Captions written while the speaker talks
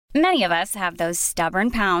Many of us have those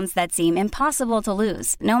stubborn pounds that seem impossible to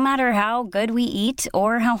lose, no matter how good we eat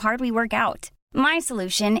or how hard we work out. My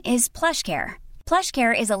solution is PlushCare.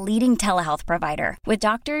 PlushCare is a leading telehealth provider with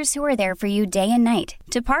doctors who are there for you day and night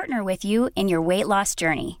to partner with you in your weight loss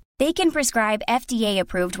journey. They can prescribe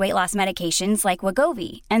FDA-approved weight loss medications like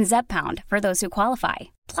Wegovy and Zepbound for those who qualify.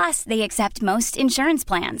 Plus, they accept most insurance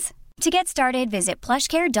plans. To get started, visit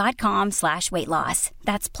plushcare.com/weightloss.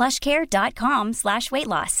 That's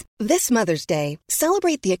plushcare.com/weightloss. This Mother's Day,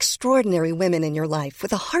 celebrate the extraordinary women in your life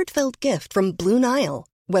with a heartfelt gift from Blue Nile.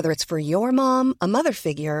 Whether it's for your mom, a mother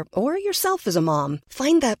figure, or yourself as a mom,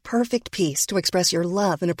 find that perfect piece to express your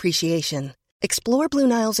love and appreciation. Explore Blue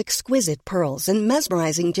Nile's exquisite pearls and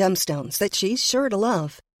mesmerizing gemstones that she's sure to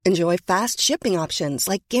love. Enjoy fast shipping options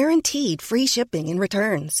like guaranteed free shipping and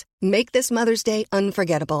returns. Make this Mother's Day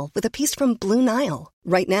unforgettable with a piece from Blue Nile.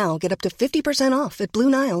 Right now, get up to 50% off at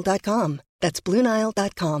BlueNile.com. That's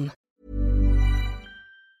BlueNile.com.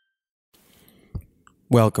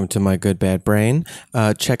 Welcome to My Good Bad Brain.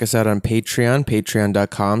 Check us out on Patreon,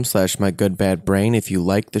 patreon.com/mygoodbadbrain. If you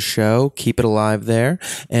like the show, keep it alive there.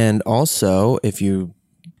 And also, if you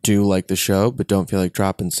do like the show but don't feel like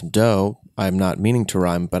dropping some dough, I'm not meaning to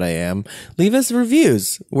rhyme, but I am. Leave us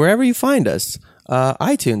reviews wherever you find us.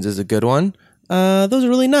 iTunes is a good one. Those are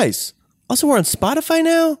really nice. Also, we're on Spotify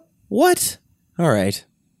now? What? All right.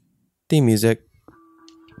 Theme music.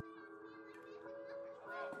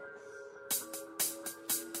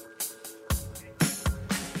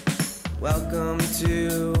 Welcome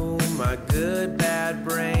to My Good Bad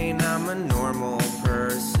Brain. I'm a normal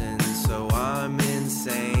person, so I'm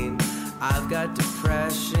insane. I've got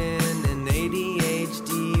depression and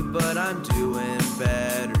ADHD, but I'm doing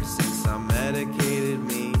better since I medicated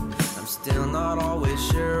me. I'm still not always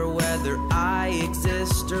sure whether I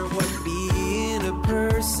exist or what being a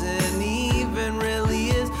person even really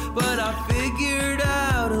is, but I figured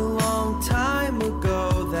out a long time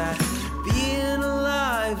ago that being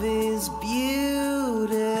alive is beautiful.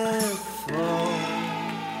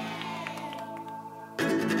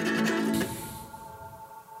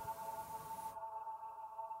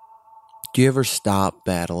 Do you ever stop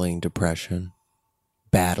battling depression?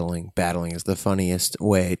 Battling is the funniest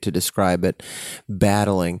way to describe it.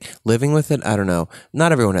 Battling. Living with it, I don't know.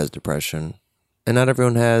 Not everyone has depression. And not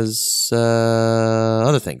everyone has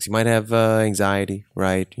other things. You might have anxiety,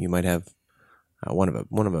 right? You might have one of a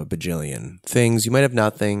bajillion things. You might have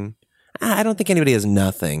nothing. I don't think anybody has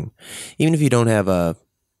nothing. Even if you don't have a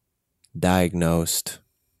diagnosed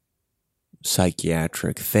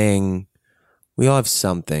psychiatric thing, we all have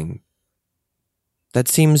something that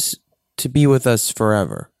seems to be with us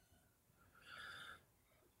forever.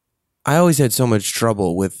 I always had so much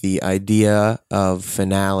trouble with the idea of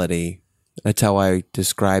finality. That's how I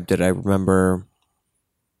described it. I remember,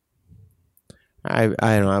 I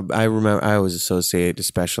remember I always associate,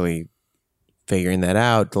 especially figuring that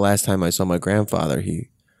out. The last time I saw my grandfather,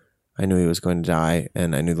 I knew he was going to die,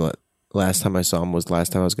 and I knew the last time I saw him was the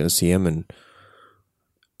last time I was going to see him. And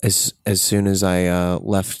as soon as I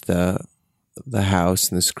left the house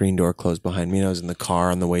and the screen door closed behind me, and I was in the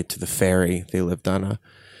car on the way to the ferry. They lived on a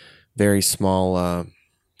very small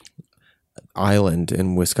island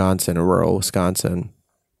in Wisconsin, a rural Wisconsin.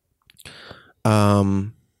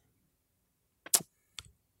 I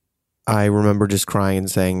remember just crying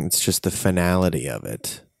and saying, it's just the finality of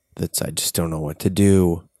it. I just don't know what to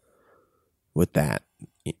do with that.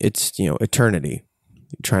 It's, eternity.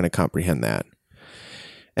 You're trying to comprehend that.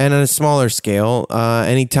 And on a smaller scale,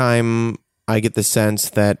 anytime I get the sense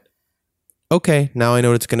that, okay, now I know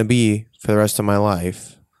what it's going to be for the rest of my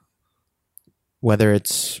life. Whether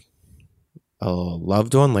it's a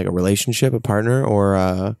loved one, like a relationship, a partner, or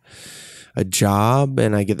a job,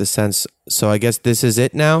 and I get the sense, so I guess this is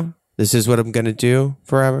it now? This is what I'm going to do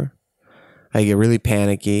forever? I get really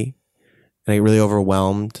panicky, and I get really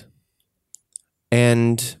overwhelmed.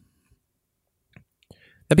 And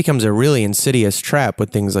that becomes a really insidious trap with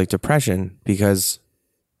things like depression, because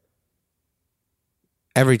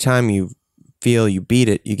every time you feel you beat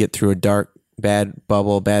it, you get through a dark, bad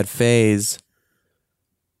bubble, bad phase.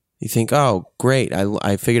 You think, oh, great,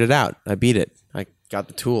 I figured it out. I beat it. I got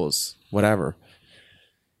the tools, whatever.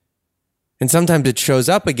 And sometimes it shows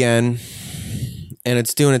up again, and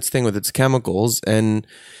it's doing its thing with its chemicals, and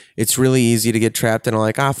it's really easy to get trapped in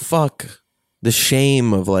fuck. The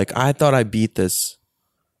shame of I thought I beat this,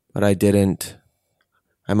 but I didn't.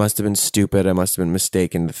 I must have been stupid. I must have been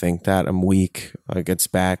mistaken to think that. I'm weak. I gets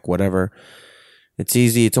back, whatever. It's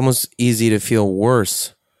easy. It's almost easy to feel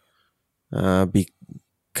worse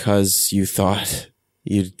because you thought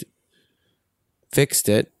you'd fixed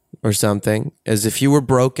it or something, as if you were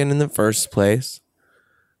broken in the first place,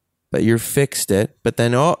 but you fixed it, but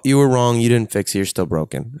then, oh, you were wrong, you didn't fix it, you're still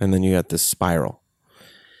broken. And then you got this spiral.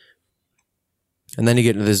 And then you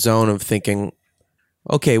get into the zone of thinking,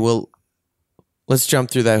 okay, well, let's jump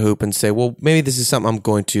through that hoop and say, well, maybe this is something I'm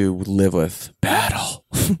going to live with. Battle.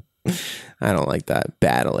 I don't like that.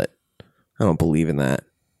 Battle it. I don't believe in that.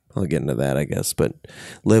 I'll get into that, I guess, but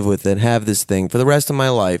live with it. Have this thing for the rest of my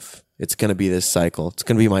life. It's going to be this cycle. It's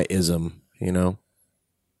going to be my ism, you know?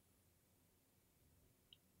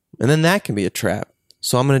 And then that can be a trap.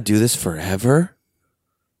 So I'm going to do this forever?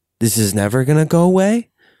 This is never going to go away?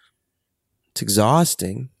 It's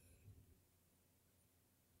exhausting.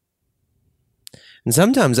 And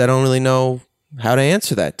sometimes I don't really know how to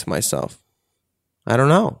answer that to myself. I don't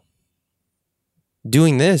know.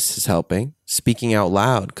 Doing this is helping, speaking out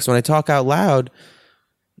loud. Because when I talk out loud,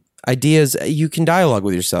 ideas, you can dialogue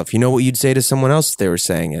with yourself. You know what you'd say to someone else if they were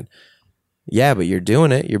saying it. Yeah, but you're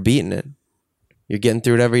doing it. You're beating it. You're getting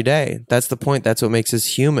through it every day. That's the point. That's what makes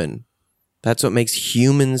us human. That's what makes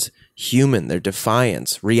humans human. Their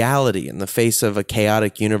defiance, reality in the face of a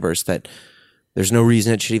chaotic universe that there's no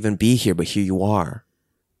reason it should even be here, but here you are.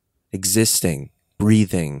 Existing,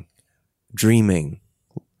 breathing, dreaming,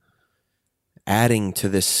 adding to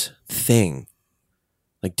this thing.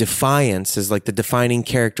 Like defiance is like the defining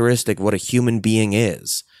characteristic of what a human being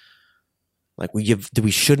is. Like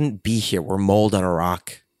we shouldn't be here. We're mold on a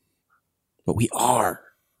rock. But we are.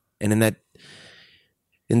 And in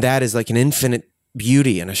that is like an infinite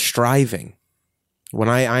beauty and a striving. When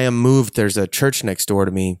I am moved, there's a church next door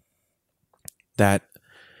to me that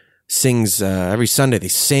sings every Sunday. They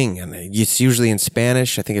sing, and it's usually in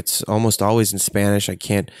Spanish. I think it's almost always in Spanish. I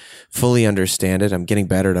can't fully understand it. I'm getting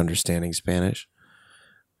better at understanding Spanish.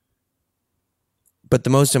 But the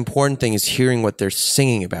most important thing is hearing what they're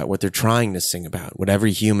singing about, what they're trying to sing about, what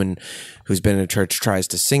every human who's been in a church tries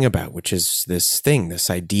to sing about, which is this thing, this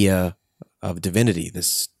idea of divinity,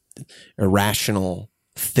 this irrational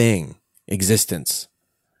thing, existence,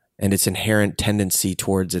 and its inherent tendency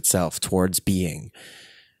towards itself, towards being.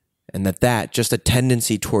 And that just a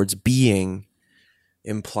tendency towards being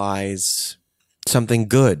implies something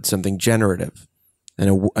good, something generative,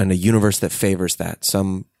 and a universe that favors that,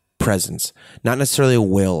 some presence, not necessarily a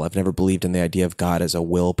will. I've never believed in the idea of God as a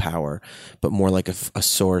willpower, but more like a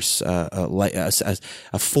source,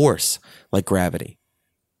 a force like gravity.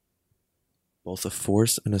 Both a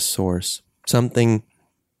force and a source. Something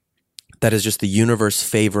that is just the universe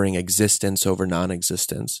favoring existence over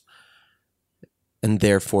non-existence. And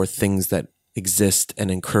therefore things that exist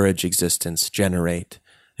and encourage existence generate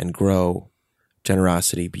and grow.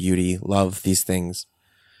 Generosity, beauty, love, these things.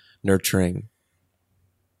 Nurturing.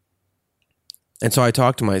 And so I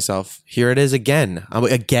talk to myself, here it is again. I'm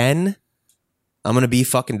going to be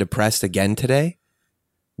fucking depressed again today.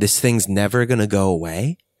 This thing's never going to go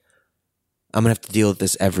away. I'm going to have to deal with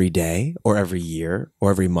this every day or every year or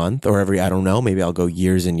every month or I don't know, maybe I'll go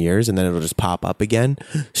years and years and then it'll just pop up again,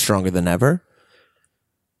 stronger than ever.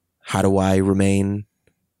 How do I remain?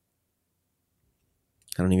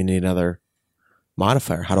 I don't even need another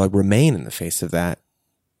modifier. How do I remain in the face of that?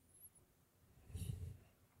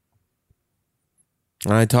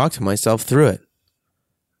 And I talk to myself through it.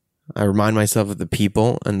 I remind myself of the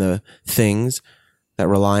people and the things that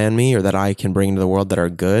rely on me or that I can bring into the world that are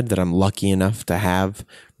good, that I'm lucky enough to have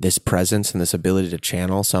this presence and this ability to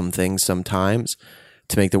channel some things sometimes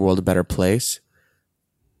to make the world a better place,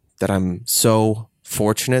 that I'm so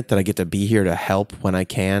fortunate that I get to be here to help when I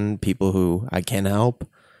can, people who I can help,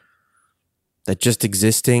 that just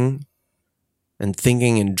existing and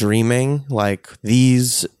thinking and dreaming like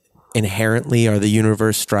these inherently are the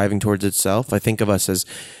universe striving towards itself. I think of us as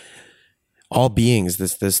all beings,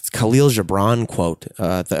 this Khalil Gibran quote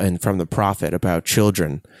and from the Prophet about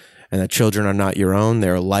children, and that children are not your own,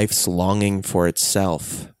 they're life's longing for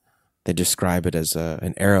itself. They describe it as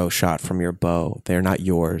an arrow shot from your bow. They're not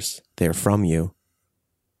yours, they're from you.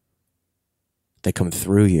 They come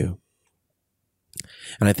through you.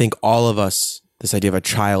 And I think all of us, this idea of a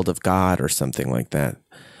child of God or something like that,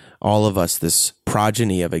 all of us, this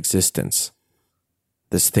progeny of existence,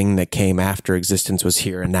 this thing that came after existence was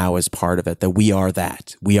here and now is part of it, that we are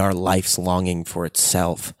that. We are life's longing for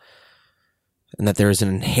itself. And that there is an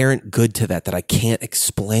inherent good to that I can't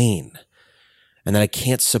explain and that I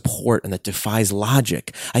can't support and that defies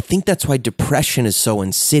logic. I think that's why depression is so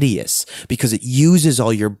insidious, because it uses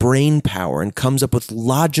all your brain power and comes up with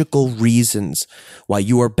logical reasons why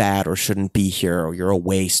you are bad or shouldn't be here or you're a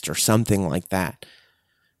waste or something like that.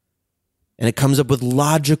 And it comes up with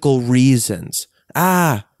logical reasons.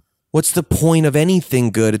 What's the point of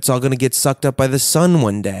anything good? It's all going to get sucked up by the sun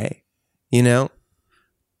one day, you know?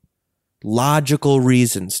 Logical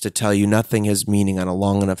reasons to tell you nothing has meaning on a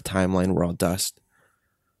long enough timeline, we're all dust.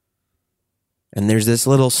 And there's this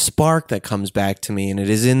little spark that comes back to me, and it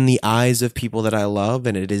is in the eyes of people that I love,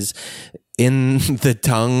 and it is in the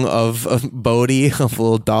tongue of Bodhi, of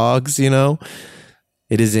little dogs, you know?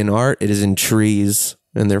 It is in art, it is in trees,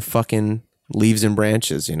 and their fucking leaves and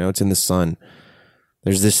branches, you know? It's in the sun.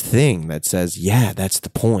 There's this thing that says, yeah, that's the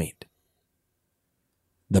point.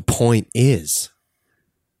 The point is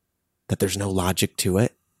that there's no logic to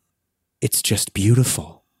it. It's just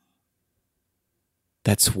beautiful.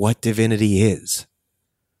 That's what divinity is.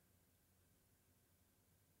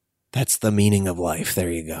 That's the meaning of life. There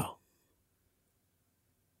you go.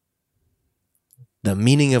 The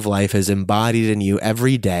meaning of life is embodied in you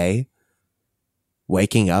every day,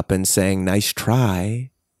 waking up and saying, nice try,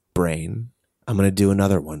 brain. I'm going to do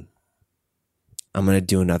another one. I'm going to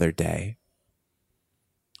do another day.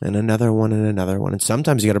 And another one and another one. And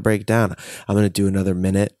sometimes you got to break it down. I'm going to do another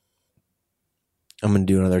minute. I'm going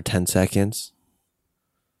to do another 10 seconds.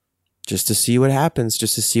 Just to see what happens,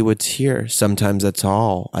 just to see what's here. Sometimes that's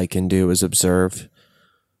all I can do is observe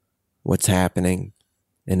what's happening.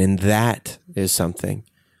 And in that is something.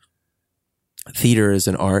 Theater is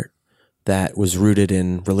an art that was rooted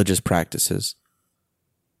in religious practices.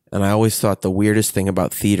 And I always thought the weirdest thing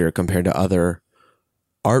about theater compared to other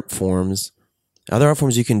art forms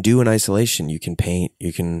you can do in isolation. You can paint,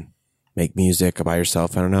 you can make music by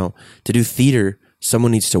yourself. I don't know. To do theater,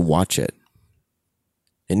 someone needs to watch it.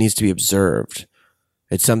 It needs to be observed.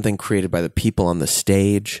 It's something created by the people on the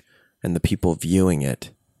stage and the people viewing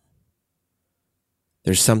it.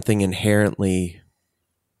 There's something inherently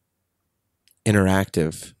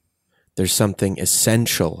interactive. There's something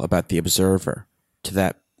essential about the observer to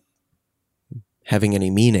that having any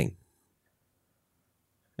meaning.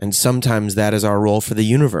 And sometimes that is our role for the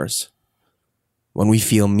universe. When we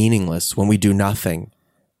feel meaningless, when we do nothing,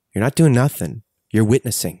 you're not doing nothing. You're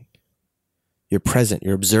witnessing. You're present.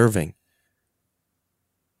 You're observing.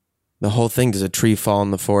 The whole thing, does a tree fall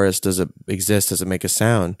in the forest? Does it exist? Does it make a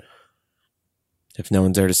sound? If no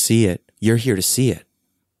one's there to see it, you're here to see it.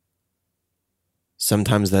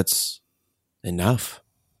 Sometimes that's enough.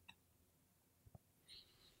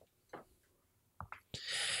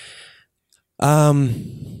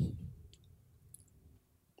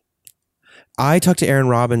 I talked to Erin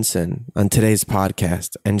Robinson on today's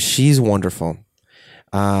podcast, and she's wonderful.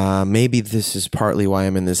 Maybe this is partly why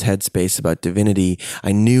I'm in this headspace about divinity.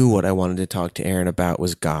 I knew what I wanted to talk to Erin about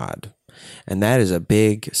was God. And that is a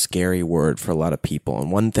big, scary word for a lot of people.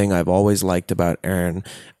 And one thing I've always liked about Erin,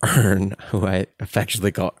 who I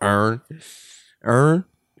affectionately call Erin,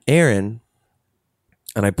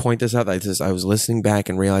 and I point this out, I was listening back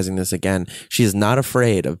and realizing this again, she is not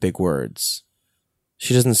afraid of big words.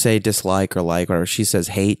 She doesn't say dislike or like, or she says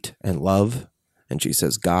hate and love, and she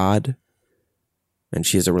says God, and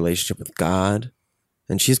she has a relationship with God,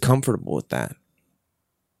 and she's comfortable with that.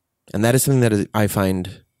 And that is something that I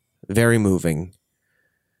find very moving,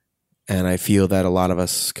 and I feel that a lot of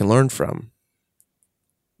us can learn from.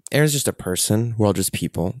 Erin's just a person. We're all just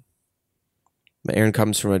people. But Erin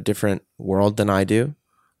comes from a different world than I do.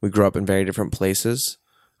 We grew up in very different places.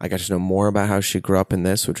 I got to know more about how she grew up in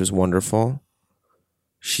this, which was wonderful.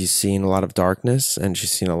 She's seen a lot of darkness, and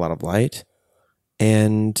she's seen a lot of light,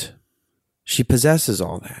 and she possesses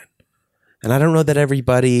all that. And I don't know that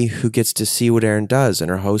everybody who gets to see what Erin does in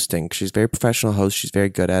her hosting, she's a very professional host, she's very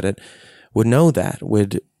good at it, would know that,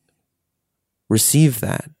 would receive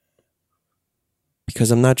that. Because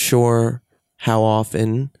I'm not sure how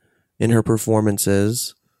often in her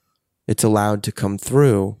performances it's allowed to come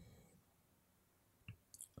through.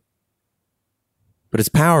 But it's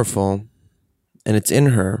powerful, and it's in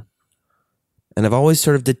her. And I've always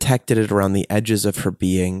sort of detected it around the edges of her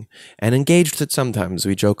being and engaged with it sometimes.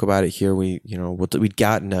 We joke about it here. We'd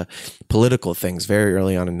gotten to political things very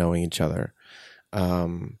early on in knowing each other,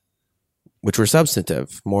 which were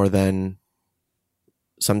substantive more than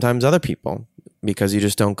sometimes other people, because you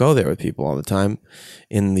just don't go there with people all the time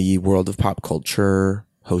in the world of pop culture,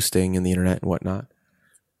 hosting, and the internet and whatnot.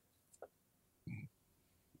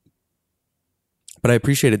 But I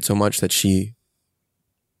appreciated so much that she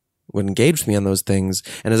would engage with me on those things.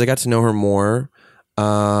 And as I got to know her more,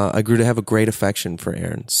 I grew to have a great affection for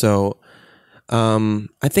Erin. So I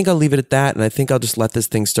think I'll leave it at that. And I think I'll just let this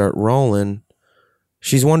thing start rolling.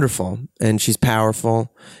 She's wonderful, and she's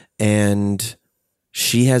powerful, and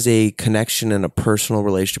she has a connection and a personal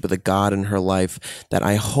relationship with a God in her life that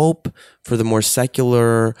I hope for the more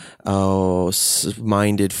secular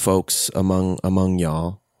minded folks among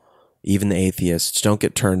y'all even the atheists, don't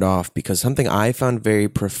get turned off, because something I found very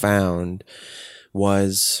profound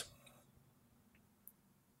was,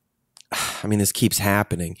 I mean, this keeps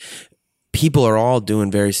happening. People are all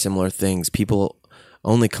doing very similar things. People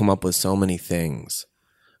only come up with so many things.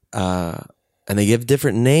 And they give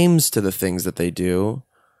different names to the things that they do,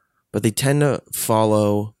 but they tend to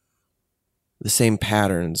follow the same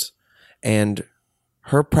patterns. And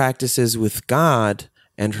her practices with God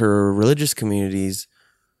and her religious communities,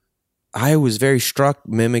 I was very struck,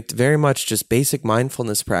 mimicked very much just basic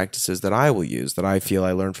mindfulness practices that I will use, that I feel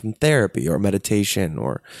I learned from therapy or meditation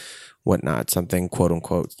or whatnot, something quote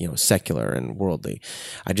unquote, secular and worldly.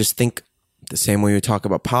 I just think the same way we talk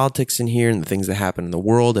about politics in here and the things that happen in the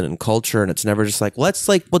world and in culture, and it's never just like, let's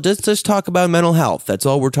just talk about mental health. That's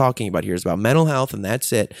all we're talking about here is about mental health, and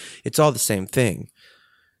that's it. It's all the same thing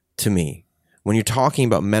to me. When you're talking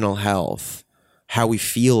about mental health, how we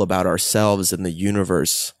feel about ourselves and the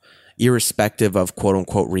universe, irrespective of quote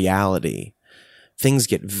unquote reality, things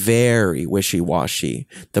get very wishy-washy.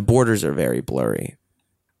 The borders are very blurry.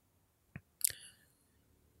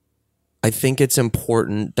 I think it's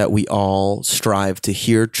important that we all strive to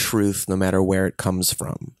hear truth no matter where it comes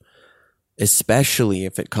from, especially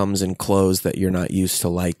if it comes in clothes that you're not used to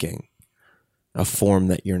liking, a form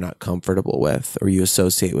that you're not comfortable with, or you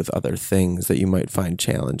associate with other things that you might find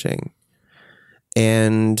challenging.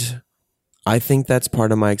 And I think that's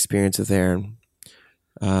part of my experience with Erin.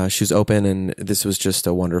 She was open, and this was just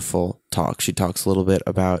a wonderful talk. She talks a little bit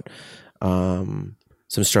about some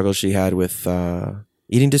struggles she had with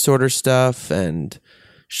eating disorder stuff, and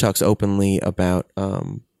she talks openly about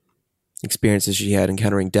experiences she had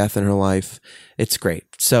encountering death in her life. It's great.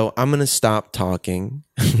 So I'm going to stop talking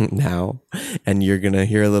now, and you're going to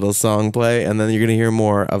hear a little song play, and then you're going to hear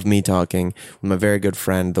more of me talking with my very good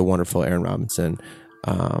friend, the wonderful Erin Robinson.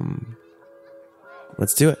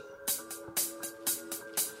 Let's do it.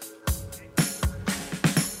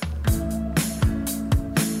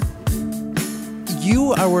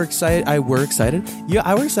 I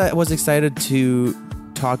was excited to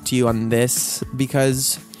talk to you on this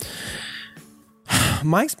because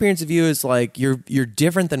my experience of you is like you're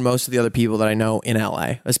different than most of the other people that I know in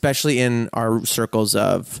LA, especially in our circles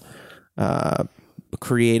of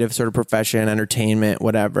creative sort of profession, entertainment,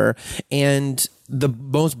 whatever. And the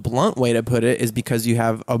most blunt way to put it is because you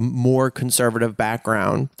have a more conservative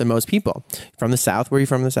background than most people. From the South. Where are you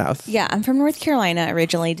from in the South? Yeah, I'm from North Carolina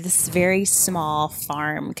originally, this very small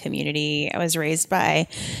farm community. I was raised by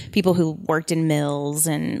people who worked in mills,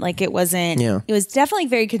 and like it was definitely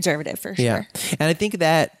very conservative for sure. Yeah. And I think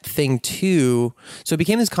that thing too, so it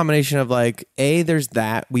became this combination of like, there's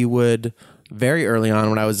that we would very early on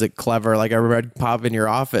when I was at Clever, like I remember I'd pop in your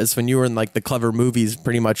office when you were in like the Clever movies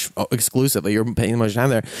pretty much exclusively. You were paying much time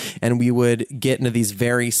there. And we would get into these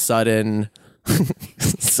very sudden,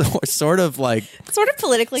 sort of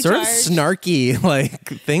politically sort charged, of snarky like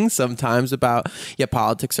things sometimes about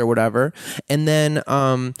politics or whatever. And then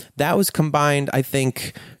that was combined, I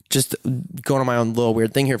think, just going on my own little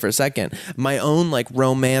weird thing here for a second, my own like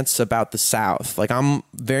romance about the South. Like I'm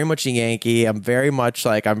very much a Yankee. I'm very much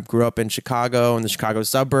like I grew up in Chicago, in the Chicago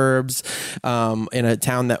suburbs, in a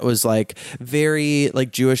town that was like very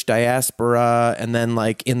like Jewish diaspora, and then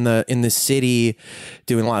like in the city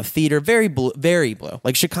doing a lot of theater, very blue, very blue.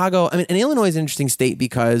 Like Chicago, I mean, and Illinois is an interesting state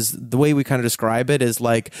because the way we kind of describe it is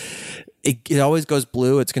like it always goes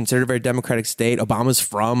blue. It's considered a very democratic state. Obama's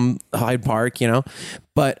from Hyde Park,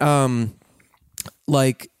 but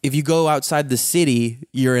like if you go outside the city,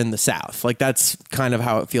 you're in the South. Like that's kind of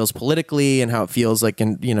how it feels politically and how it feels like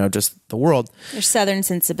in, just the world. There's Southern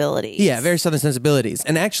sensibilities. Yeah, very Southern sensibilities.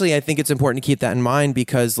 And actually, I think it's important to keep that in mind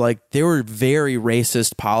because like there were very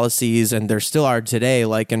racist policies, and there still are today,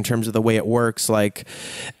 like in terms of the way it works. Like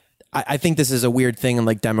I think this is a weird thing in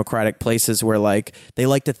like democratic places where like they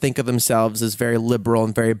like to think of themselves as very liberal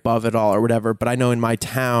and very above it all or whatever. But I know in my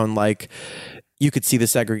town, like you could see the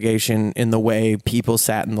segregation in the way people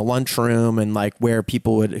sat in the lunchroom and like where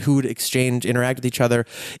who would interact with each other,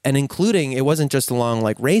 and including, it wasn't just along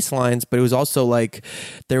like race lines, but it was also like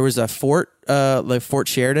there was a fort, like Fort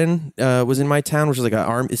Sheridan was in my town, which was like an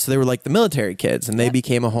army. So they were like the military kids, and they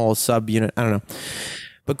became a whole sub unit. I don't know.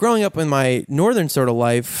 But growing up in my northern sort of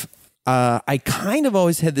life, I kind of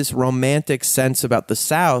always had this romantic sense about the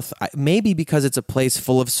South, maybe because it's a place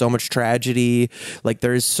full of so much tragedy. Like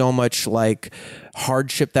there is so much like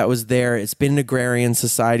hardship that was there. It's been an agrarian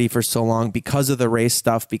society for so long because of the race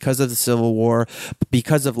stuff, because of the Civil War,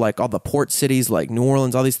 because of like all the port cities like New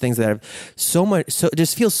Orleans, all these things that have so much, so it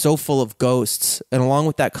just feels so full of ghosts. And along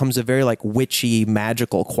with that comes a very like witchy,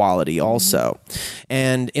 magical quality also.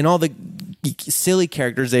 And in all the silly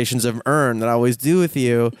characterizations of Ern that I always do with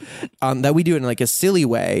you, that we do it in like a silly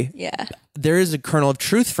way. Yeah. There is a kernel of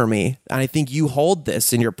truth for me. And I think you hold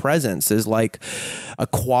this in your presence as like a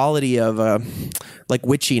quality of like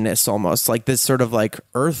witchiness almost, like this sort of like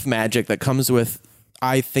earth magic that comes with,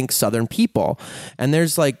 I think, Southern people. And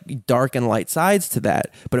there's like dark and light sides to that,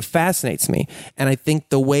 but it fascinates me. And I think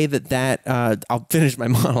the way that I'll finish my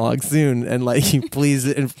monologue soon and like you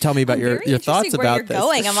please tell me about your thoughts about you're this.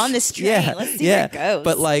 Going. I'm on this train. Yeah, Let's see where it goes.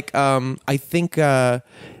 But like, I think,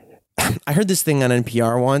 I heard this thing on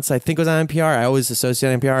NPR once. I think it was on NPR. I always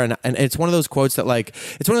associate NPR. And it's one of those quotes that like,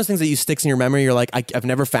 it's one of those things that you sticks in your memory. You're like, I've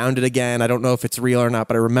never found it again. I don't know if it's real or not,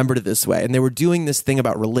 but I remembered it this way. And they were doing this thing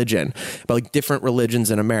about religion, about like different religions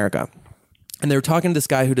in America. And they were talking to this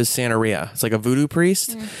guy who does Santeria. It's like a voodoo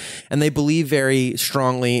priest. And they believe very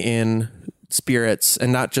strongly in spirits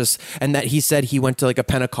and not just, and that he said he went to like a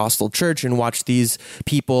Pentecostal church and watched these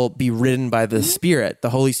people be ridden by the Spirit, the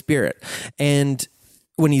Holy Spirit. And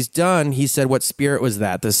when he's done, he said, what spirit was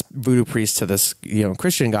that? This voodoo priest to this,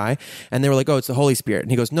 Christian guy. And they were like, oh, it's the Holy Spirit.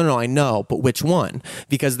 And he goes, no, I know, but which one?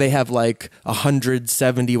 Because they have like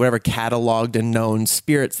 170, whatever, cataloged and known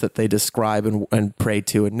spirits that they describe and pray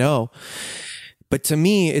to and know. But to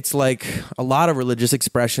me, it's like a lot of religious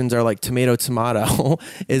expressions are like tomato,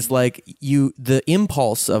 is like the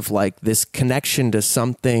impulse of like this connection to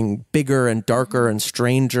something bigger and darker and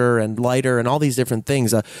stranger and lighter and all these different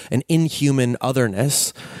things, an inhuman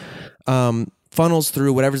otherness, funnels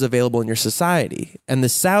through whatever's available in your society. And the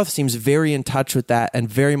South seems very in touch with that, and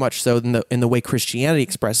very much so in the way Christianity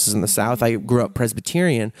expresses in the South. I grew up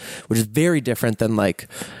Presbyterian, which is very different than like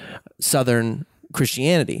Southern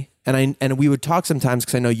Christianity. And we would talk sometimes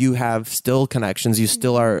because I know you have still connections. You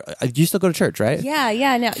still are. You still go to church, right?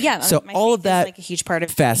 Yeah. So all of that is like a huge part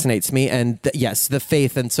of fascinates me, and yes, the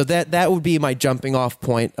faith. And so that would be my jumping off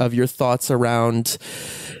point of your thoughts around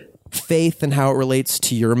faith and how it relates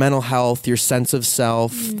to your mental health, your sense of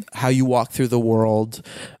self, how you walk through the world.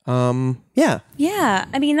 Yeah.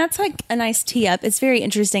 I mean, that's like a nice tee up. It's very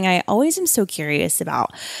interesting. I always am so curious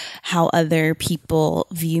about how other people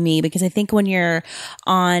view me, because I think when you're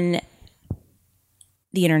on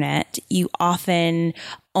the internet, you often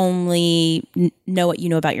only know what you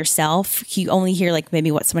know about yourself. You only hear like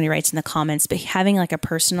maybe what somebody writes in the comments, but having like a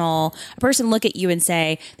person look at you and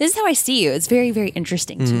say, this is how I see you. It's very, very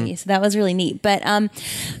interesting to me. So that was really neat. But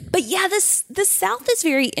yeah, the South is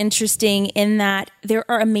very interesting in that there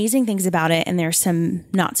are amazing things about it and there's some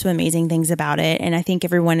not so amazing things about it. And I think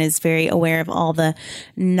everyone is very aware of all the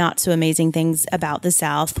not so amazing things about the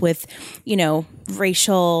South with,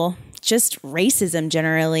 racism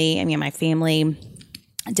generally. I mean, my family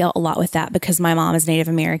dealt a lot with that because my mom is Native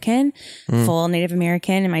American, full Native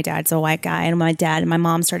American, and my dad's a white guy. And my dad and my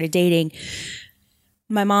mom started dating.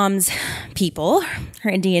 My mom's people, her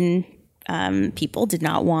Indian people, did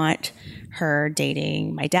not want her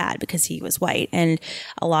dating my dad because he was white. And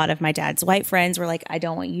a lot of my dad's white friends were like, I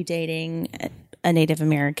don't want you dating a Native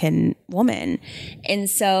American woman. And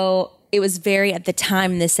so it was at the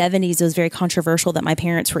time in the 70s, it was very controversial that my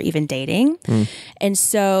parents were even dating. And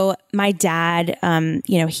so my dad,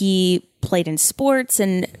 he played in sports,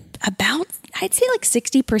 and I'd say like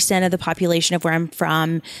 60% of the population of where I'm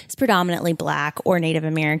from is predominantly Black or Native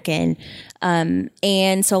American.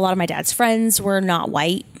 And so a lot of my dad's friends were not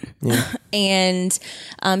white. Yeah. And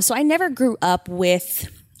so I never grew up with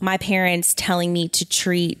my parents telling me to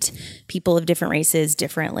treat people of different races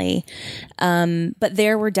differently. But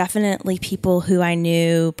there were definitely people who I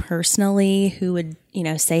knew personally who would,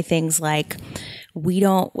 say things like, we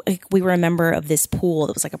were a member of this pool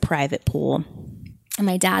that was like a private pool. And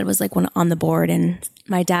my dad was like on the board, and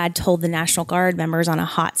my dad told the National Guard members on a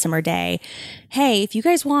hot summer day, hey, if you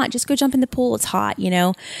guys want, just go jump in the pool. It's hot,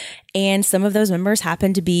 And some of those members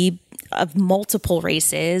happened to be of multiple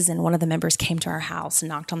races. And one of the members came to our house and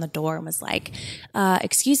knocked on the door and was like,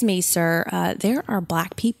 excuse me, sir, there are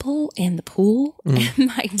Black people in the pool. And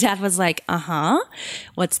my dad was like,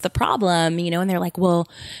 what's the problem? And they're like, well,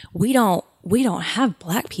 we don't have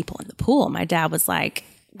Black people in the pool. My dad was like,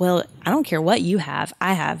 well, I don't care what you have.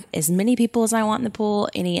 I have as many people as I want in the pool,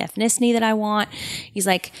 any ethnicity that I want. He's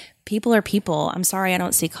like, people are people. I'm sorry, I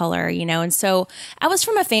don't see color, And so I was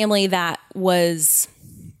from a family that was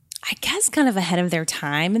I guess, kind of ahead of their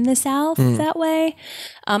time in the South that way.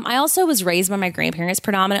 I also was raised by my grandparents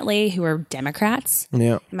predominantly, who were Democrats.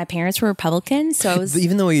 Yeah. My parents were Republicans, so I was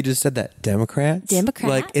Even though you just said that, Democrats?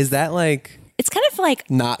 Like, is that like it's kind of like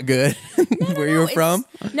not good where you were from?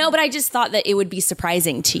 No, but I just thought that it would be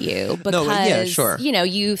surprising to you because, yeah, sure. you know,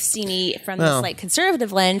 you see me from this like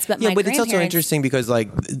conservative lens, but my but it's also grandparents- interesting because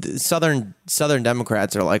like the Southern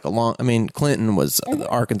Democrats are like Clinton was the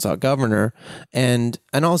Arkansas governor, and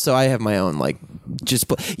also I have my own like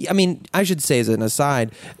I should say as an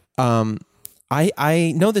aside,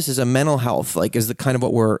 I know this is a mental health, like is the kind of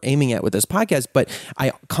what we're aiming at with this podcast, but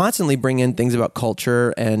I constantly bring in things about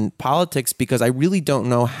culture and politics because I really don't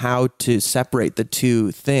know how to separate the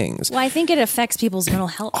two things. Well, I think it affects people's mental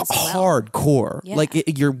health as well. Hardcore. Yeah. Like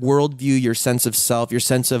your worldview, your sense of self, your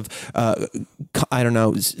sense of,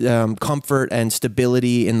 comfort and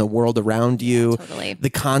stability in the world around you. Yeah, totally. The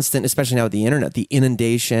constant, especially now with the internet, the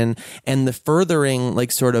inundation and the furthering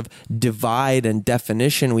like sort of divide and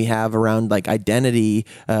definition we have around like identity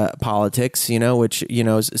politics, which,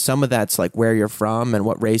 some of that's like where you're from and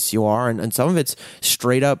what race you are. And some of it's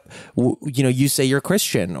straight up, you say you're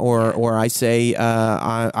Christian or I say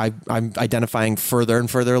I'm identifying further and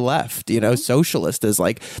further left. Socialist is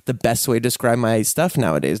like the best way to describe my stuff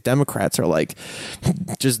nowadays. Democrats are like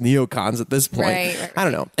just neocons at this point. Right. I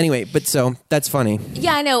don't know. Anyway, but so that's funny.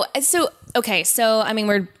 Yeah, I know. So, okay. So, I mean,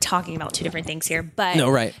 we're talking about two different things here, but no,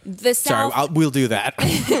 right. The South, Sorry, we'll do that.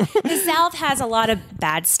 the South has a lot of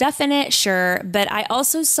bad stuff in it, sure. But I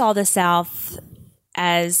also saw the South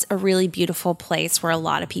as a really beautiful place where a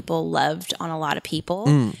lot of people loved on a lot of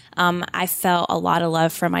people. I felt a lot of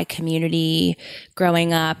love from my community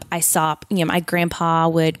growing up. I saw, my grandpa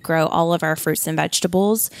would grow all of our fruits and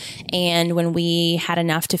vegetables. And when we had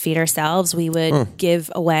enough to feed ourselves, we would give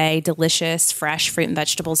away delicious, fresh fruit and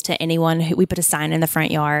vegetables to anyone who we put a sign in the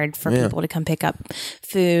front yard for people to come pick up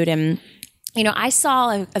food. And I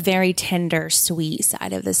saw a very tender, sweet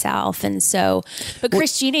side of the South, and so, but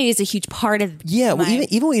Christianity is a huge part of. Yeah, well,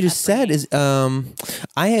 even what you just said is,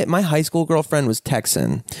 my high school girlfriend was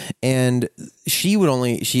Texan, and she had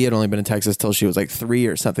only been in Texas till she was like 3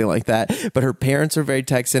 or something like that. But her parents are very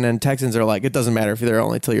Texan, and Texans are like, it doesn't matter if they're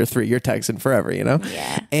only till you're 3, you're Texan forever,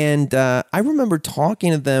 Yeah. And I remember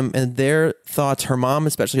talking to them and their thoughts, her mom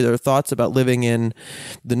especially, their thoughts about living in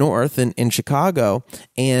the North in Chicago,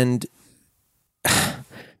 and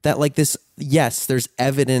that like this, yes, there's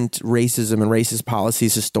evident racism and racist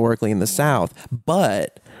policies historically in the South,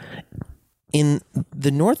 but in the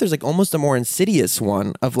North, there's like almost a more insidious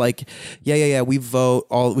one of like, we vote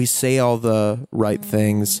we say all the right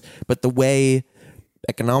things, but the way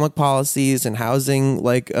economic policies and housing,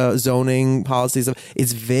 like zoning policies,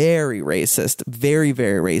 is very racist, very,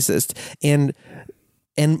 very racist. And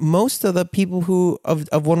most of the people who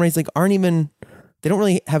of one race like aren't even, they don't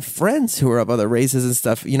really have friends who are of other races and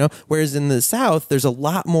stuff, whereas in the South, there's a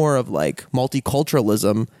lot more of like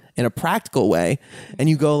multiculturalism in a practical way. And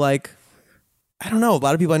you go like, I don't know, a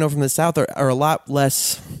lot of people I know from the South are a lot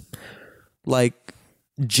less like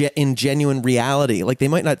in genuine reality. Like they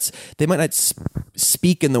might not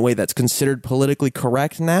speak in the way that's considered politically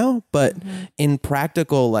correct now, but in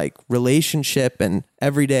practical like relationship and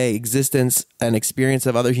everyday existence and experience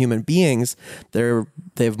of other human beings, they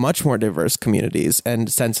have much more diverse communities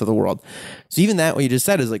and sense of the world. So even that, what you just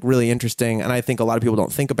said, is like really interesting. And I think a lot of people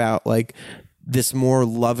don't think about like this more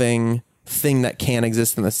loving thing that can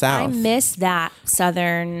exist in the South. I miss that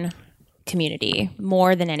Southern community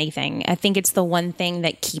more than anything. I think it's the one thing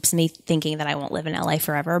that keeps me thinking that I won't live in LA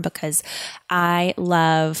forever, because I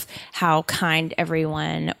love how kind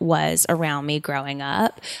everyone was around me growing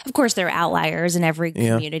up. Of course, there are outliers in every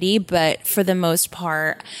community, but for the most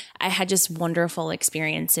part, I had just wonderful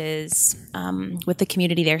experiences with the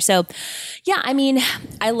community there. So yeah, I mean,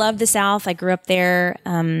 I love the South. I grew up there.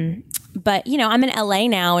 But I'm in LA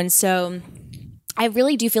now. And so I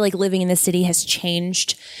really do feel like living in the city has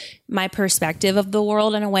changed my perspective of the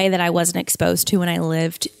world in a way that I wasn't exposed to when I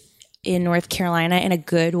lived in North Carolina, in a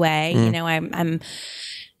good way. I'm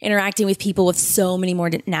interacting with people with so many more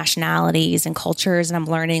nationalities and cultures, and I'm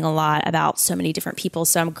learning a lot about so many different people.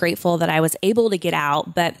 So I'm grateful that I was able to get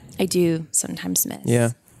out, but I do sometimes miss.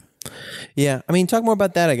 Yeah. I mean, talk more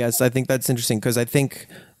about that, I guess. I think that's interesting because I think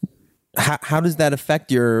how does that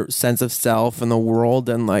affect your sense of self and the world,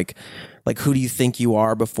 and like who do you think you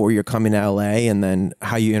are before you're coming to LA, and then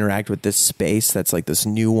how you interact with this space that's like this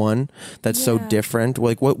new one that's so different?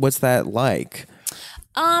 Like what's that like?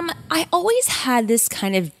 I always had this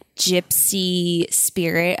kind of gypsy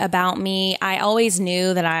spirit about me. I always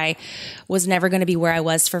knew that I was never going to be where I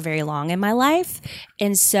was for very long in my life.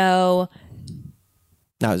 And so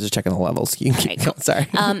No, I was just checking the levels. You can keep going. Sorry.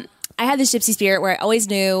 I had this gypsy spirit where I always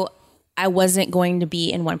knew I wasn't going to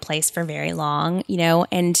be in one place for very long,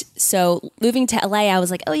 and so moving to LA, I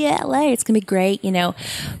was like, oh yeah, LA, it's gonna be great,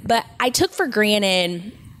 but I took for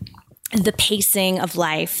granted the pacing of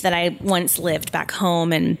life that I once lived back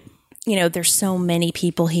home. And, there's so many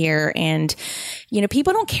people here, and,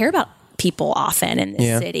 people don't care about people often in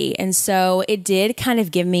this city. And so it did kind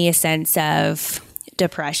of give me a sense of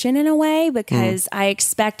depression in a way, because I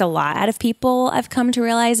expect a lot out of people, I've come to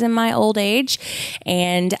realize in my old age.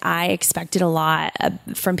 And I expected a lot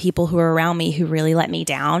from people who are around me who really let me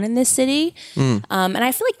down in this city. And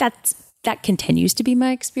I feel like that continues to be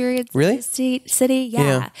my experience. Really? In this city.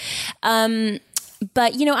 Yeah.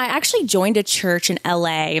 But, I actually joined a church in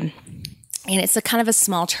LA, and it's a kind of a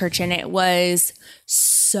small church, and it was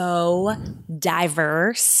so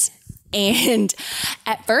diverse. And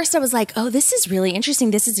at first I was like, oh, this is really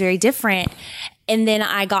interesting. This is very different. And then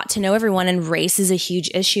I got to know everyone, and race is a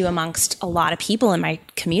huge issue amongst a lot of people in my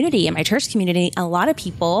community, in my church community. A lot of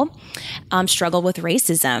people struggle with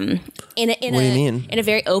racism in a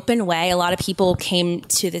very open way. A lot of people came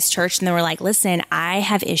to this church and they were like, listen, I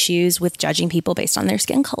have issues with judging people based on their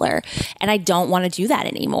skin color, and I don't want to do that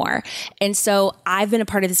anymore. And so I've been a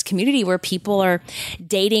part of this community where people are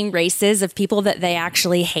dating races of people that they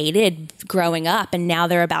actually hated growing up, and now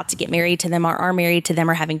they're about to get married to them, or are married to them,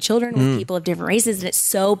 or having children with people of different races. And it's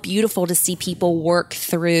so beautiful to see people work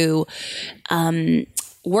through kind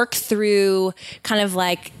of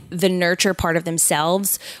like the nurture part of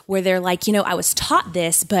themselves, where they're like, I was taught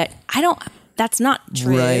this, but that's not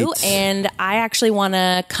true. Right. And I actually want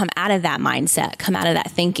to come out of that mindset, come out of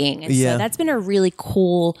that thinking. And so that's been a really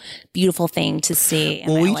cool, beautiful thing to see.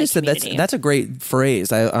 Well, we just said that's a great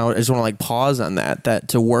phrase. I just want to like pause on that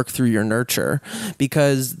to work through your nurture,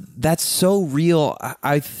 because that's so real.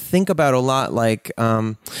 I think about a lot, like,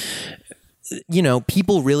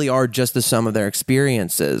 people really are just the sum of their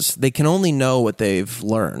experiences. They can only know what they've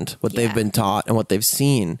learned, what they've been taught, and what they've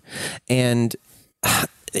seen. And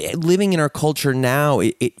living in our culture now,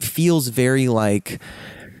 it feels very like,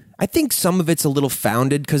 I think some of it's a little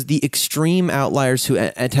founded, because the extreme outliers who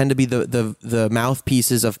tend to be the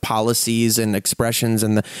mouthpieces of policies and expressions,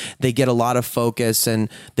 and they get a lot of focus, and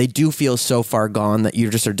they do feel so far gone that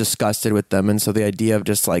you just are disgusted with them. And so the idea of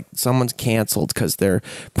just like someone's canceled because they're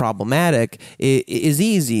problematic is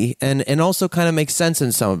easy, and also kind of makes sense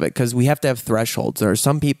in some of it, because we have to have thresholds. There are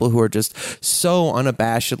some people who are just so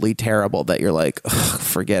unabashedly terrible that you're like,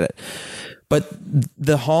 forget it. But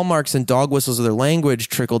the hallmarks and dog whistles of their language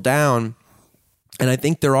trickle down. And I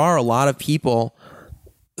think there are a lot of people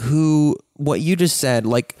who, what you just said,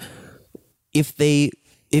 like, if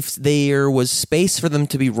there was space for them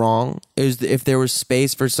to be wrong, if there was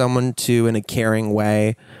space for someone to, in a caring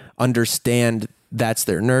way, understand that's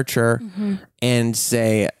their nurture, and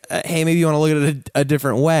say, hey, maybe you want to look at it a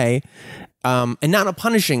different way. And not in a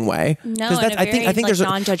punishing way. No, I think there's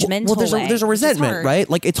non-judgmental way. There's a resentment, right?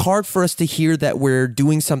 Like, it's hard for us to hear that we're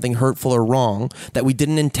doing something hurtful or wrong that we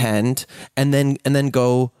didn't intend, and then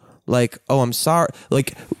go like, oh, I'm sorry.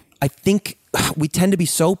 Like, I think we tend to be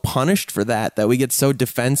so punished for that we get so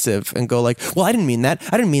defensive and go like, well, I didn't mean that.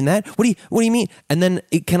 What do you mean? And then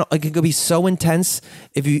it can be so intense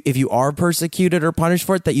if you are persecuted or punished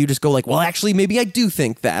for it, that you just go like, well, actually, maybe I do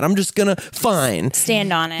think that. I'm just gonna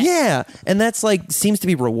stand on it. Yeah. And that's like, seems to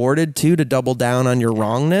be rewarded too, to double down on your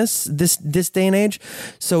wrongness this day and age.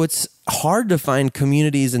 So it's hard to find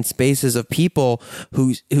communities and spaces of people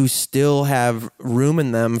who still have room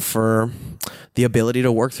in them for the ability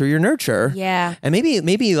to work through your nurture. Yeah. And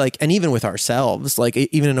maybe like, and even with ourselves, like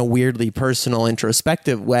even in a weirdly personal,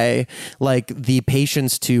 introspective way, like the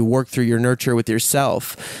patience to work through your nurture with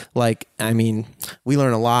yourself. Like, I mean, we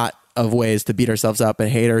learn a lot of ways to beat ourselves up and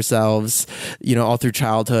hate ourselves, all through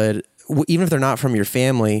childhood. Even if they're not from your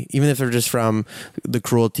family, even if they're just from the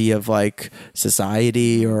cruelty of like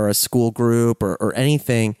society or a school group or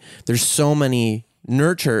anything, there's so many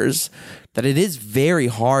nurtures that it is very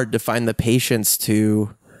hard to find the patience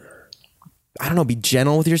to, I don't know, be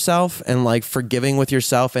gentle with yourself and like forgiving with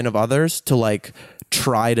yourself and of others, to like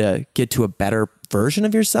try to get to a better version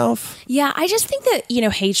of yourself. Yeah, I just think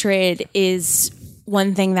that, hatred is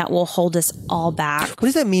one thing that will hold us all back. What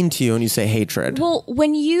does that mean to you when you say hatred? Well,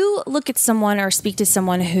 when you look at someone or speak to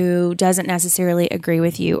someone who doesn't necessarily agree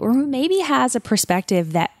with you, or who maybe has a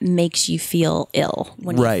perspective that makes you feel ill,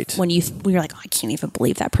 when you're like, oh, I can't even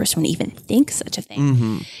believe that person would even think such a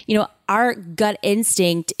thing. Our gut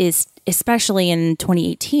instinct is, especially in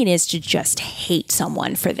 2018, is to just hate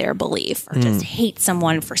someone for their belief, or just hate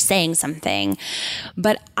someone for saying something.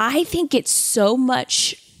 But I think it's so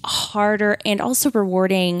much harder and also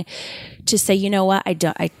rewarding to say, you know what,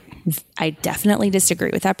 I definitely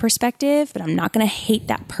disagree with that perspective, but I'm not going to hate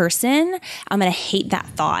that person. I'm going to hate that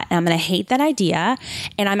thought. And I'm going to hate that idea.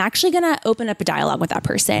 And I'm actually going to open up a dialogue with that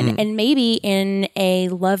person. And maybe in a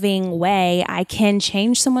loving way, I can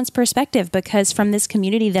change someone's perspective, because from this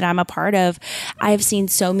community that I'm a part of, I've seen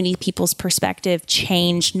so many people's perspective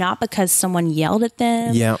change, not because someone yelled at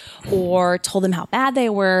them or told them how bad they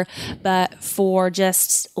were, but for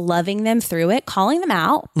just loving them through it, calling them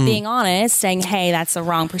out, being honest, saying, hey, that's the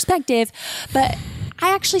wrong perspective. But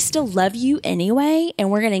I actually still love you anyway,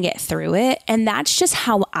 and we're going to get through it. And that's just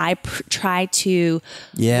how I try to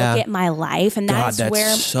look at my life. And that's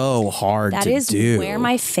where so hard that to is do. Where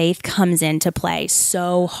my faith comes into play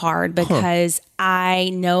so hard, because I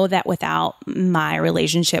know that without my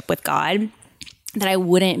relationship with God, that I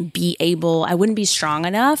wouldn't be strong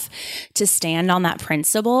enough to stand on that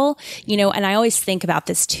principle, and I always think about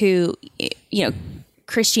this too,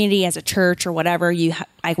 Christianity as a church or whatever, we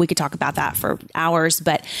could talk about that for hours,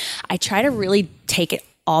 but I try to really take it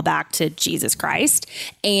all back to Jesus Christ.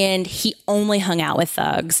 And he only hung out with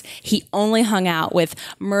thugs. He only hung out with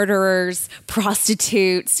murderers,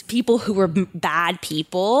 prostitutes, people who were bad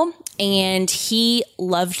people. And he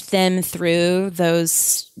loved them through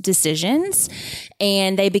those decisions,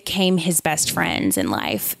 and they became his best friends in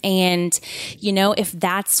life. And, if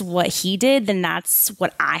that's what he did, then that's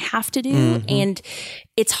what I have to do. And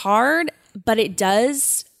it's hard, but it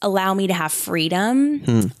does allow me to have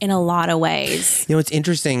freedom in a lot of ways. It's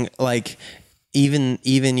interesting, like, even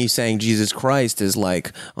you saying Jesus Christ is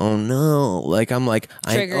like, oh no, like I'm like,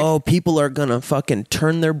 people are gonna fucking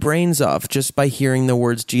turn their brains off just by hearing the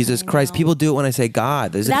words Jesus Christ. People do it when I say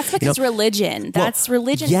God. That's because religion.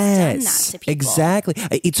 Religion has done that to people. Exactly.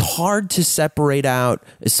 It's hard to separate out,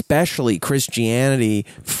 especially Christianity,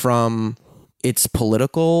 from its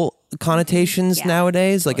political connotations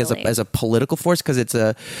nowadays, like as a political force, because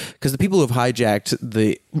the people who have hijacked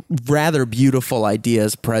the rather beautiful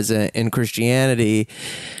ideas present in Christianity,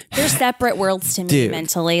 they're separate worlds to me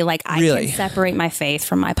mentally. Like I can separate my faith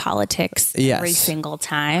from my politics every single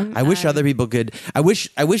time. I wish other people could. I wish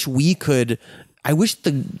we could. I wish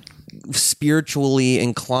the spiritually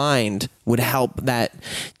inclined would help that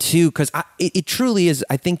too, because it truly is.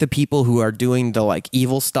 I think the people who are doing the like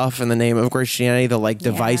evil stuff in the name of Christianity, the like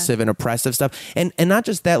divisive and oppressive stuff, and not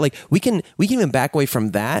just that, like we can even back away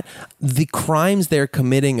from that. The crimes they're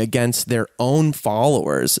committing against their own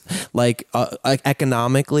followers, like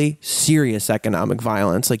economically, serious economic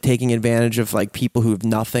violence, like taking advantage of like people who have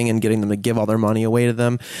nothing and getting them to give all their money away to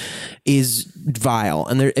them, is vile.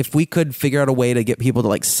 And if we could figure out a way to get people to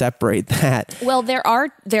like separate that. Well, there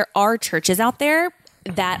are churches out there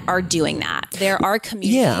that are doing that. There are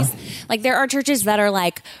communities, like there are churches that are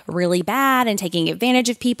like really bad and taking advantage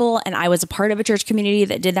of people. And I was a part of a church community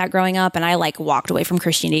that did that growing up. And I like walked away from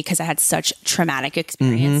Christianity because I had such traumatic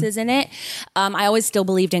experiences in it. I always still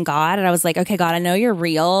believed in God, and I was like, okay, God, I know you're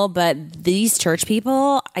real, but these church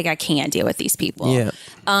people, like I can't deal with these people. Yeah.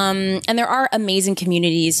 And there are amazing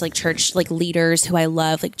communities, like church, like leaders who I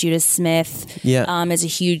love, like Judah Smith, is a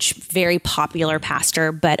huge, very popular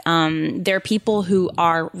pastor, but there are people who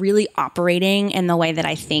are really operating in the way that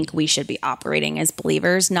I think we should be operating as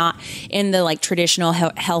believers, not in the like traditional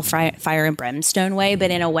hellfire and brimstone way, but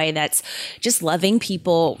in a way that's just loving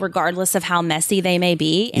people regardless of how messy they may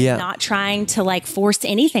be, and not trying to like force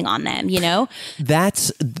anything on them, That's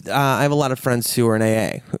I have a lot of friends who are in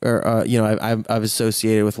AA, or I've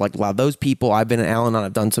associated with like a lot of those people. I've been in Al-Anon.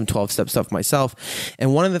 I've done some 12-step stuff myself,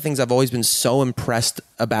 and one of the things I've always been so impressed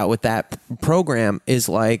about with that program is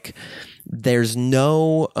like there's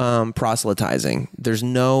no proselytizing. There's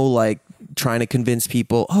no like trying to convince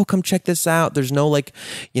people, oh, come check this out. There's no like,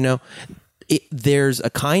 there's a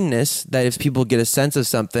kindness that if people get a sense of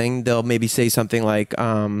something, they'll maybe say something like,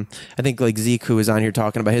 I think like Zeke, who was on here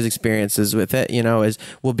talking about his experiences with it,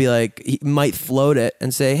 will be like, he might float it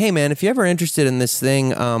and say, hey man, if you're ever interested in this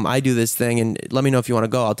thing, I do this thing and let me know if you want to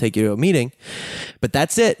go, I'll take you to a meeting. But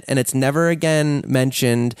that's it. And it's never again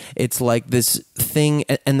mentioned. It's like this thing.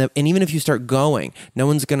 And even if you start going, no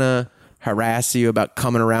one's going to harass you about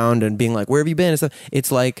coming around and being like, where have you been? And stuff.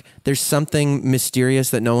 It's like there's something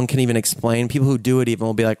mysterious that no one can even explain. People who do it even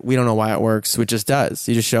will be like, we don't know why it works. It just does.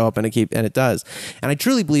 You just show up and it does. And I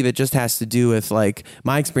truly believe it just has to do with like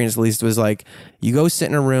my experience, at least, was like you go sit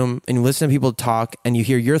in a room and you listen to people talk and you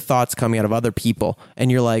hear your thoughts coming out of other people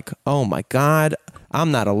and you're like, oh my God,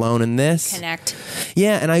 I'm not alone in this. Connect.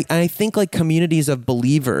 Yeah, and I think like communities of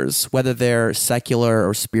believers, whether they're secular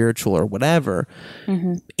or spiritual or whatever,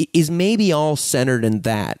 is maybe all centered in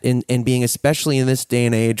that, in being, especially in this day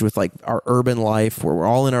and age with like our urban life where we're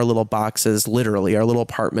all in our little boxes, literally our little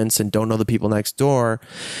apartments, and don't know the people next door.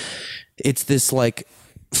 It's this like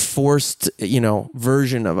forced,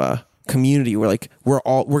 version of a community where like we're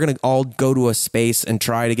gonna all go to a space and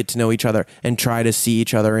try to get to know each other and try to see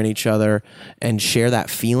each other in each other and share that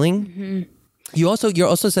feeling. You also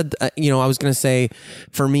said, I was going to say,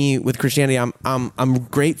 for me with Christianity, I'm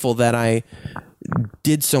grateful that I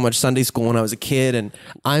did so much Sunday school when I was a kid, and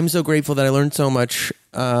I'm so grateful that I learned so much,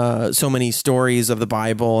 so many stories of the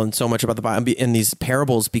Bible and so much about the Bible in these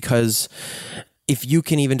parables, because if you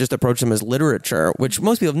can even just approach them as literature, which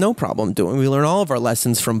most people have no problem doing, we learn all of our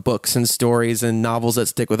lessons from books and stories and novels that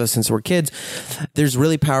stick with us since we're kids. There's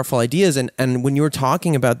really powerful ideas, and when you were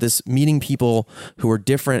talking about this, meeting people who are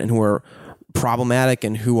different and who are problematic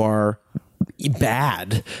and who are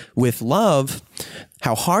bad with love,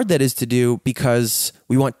 how hard that is to do, because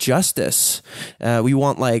we want justice. We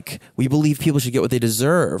believe people should get what they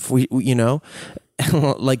deserve. We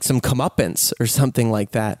like some comeuppance or something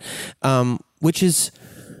like that. Which is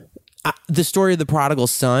the story of the prodigal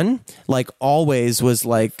son, like always was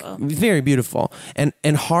like very beautiful and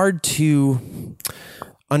hard to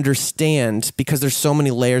understand because there's so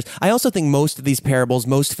many layers. I also think most of these parables,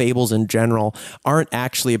 most fables in general, aren't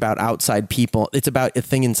actually about outside people. It's about a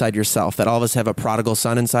thing inside yourself, that all of us have a prodigal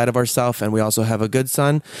son inside of ourselves, and we also have a good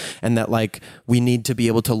son, and that like we need to be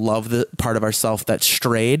able to love the part of ourselves that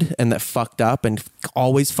strayed and that fucked up and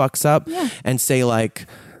always fucks up, and say like,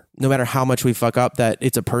 no matter how much we fuck up, that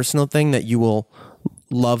it's a personal thing, that you will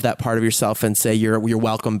love that part of yourself and say you're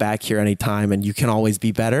welcome back here anytime and you can always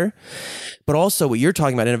be better. But also what you're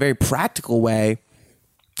talking about in a very practical way,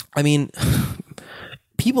 I mean,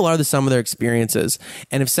 people are the sum of their experiences.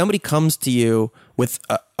 And if somebody comes to you with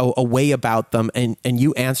a way about them and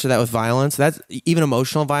you answer that with violence, that's even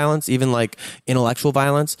emotional violence, even like intellectual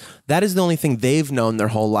violence, that is the only thing they've known their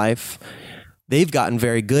whole life. They've gotten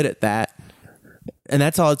very good at that. And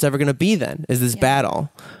that's all it's ever going to be then, is this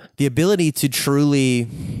battle. The ability to truly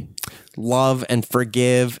love and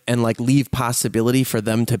forgive and like leave possibility for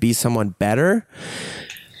them to be someone better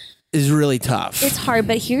is really tough. It's hard,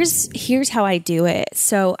 but here's how I do it.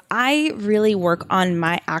 So I really work on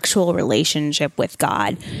my actual relationship with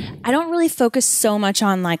God. I don't really focus so much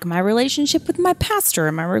on like my relationship with my pastor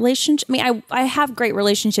or my relationship. I mean, I have great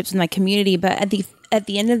relationships with my community, but at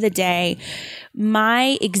the end of the day,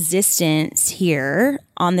 my existence here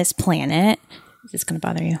on this planet, is this going to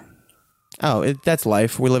bother you? Oh, that's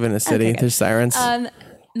life. We live in a city. Okay, there's sirens.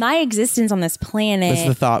 My existence on this planet. That's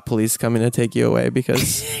the thought police coming to take you away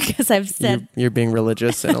because I've said you're being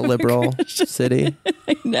religious in a liberal city.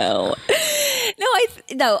 No.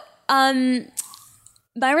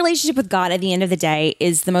 My relationship with God at the end of the day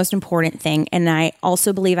is the most important thing. And I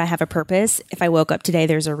also believe I have a purpose. If I woke up today,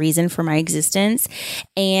 there's a reason for my existence.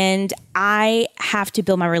 And I have to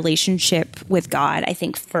build my relationship with God, I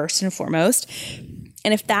think, first and foremost.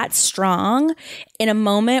 And if that's strong, in a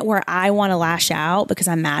moment where I want to lash out because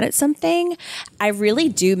I'm mad at something, I really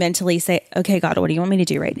do mentally say, okay, God, what do you want me to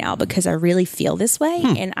do right now? Because I really feel this way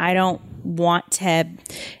and I don't want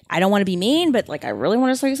to be mean, but like, I really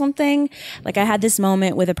want to say something. Like I had this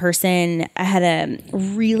moment with a person, I had a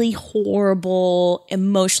really horrible,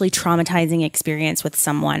 emotionally traumatizing experience with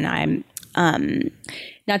someone. I'm,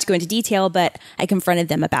 not to go into detail, but I confronted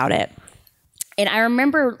them about it. And I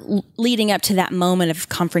remember leading up to that moment of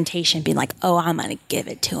confrontation being like, oh, I'm going to give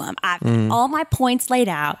it to him. I've got all my points laid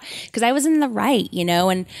out because I was in the right,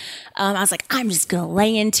 and I was like, I'm just going to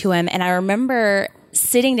lay into him. And I remember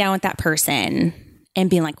sitting down with that person and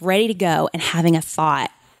being like ready to go and having a thought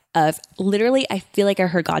of literally, I feel like I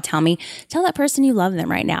heard God tell me, tell that person you love them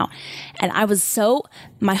right now. And I was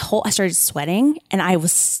I started sweating and I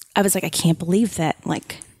was like, I can't believe that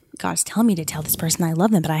like God's telling me to tell this person I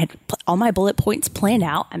love them, but I had all my bullet points planned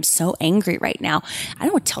out. I'm so angry right now. I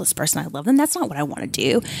don't want to tell this person I love them. That's not what I want to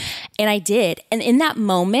do. And I did. And in that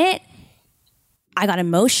moment, I got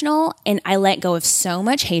emotional and I let go of so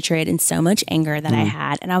much hatred and so much anger that I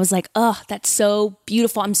had. And I was like, oh, that's so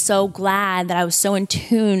beautiful. I'm so glad that I was so in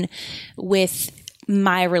tune with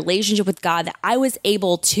my relationship with God that I was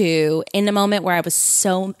able to, in the moment where I was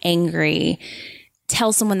so angry,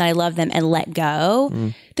 tell someone that I love them and let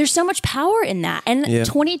go. There's so much power in that. And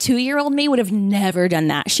 22-year-old me would have never done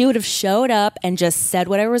that. She would have showed up and just said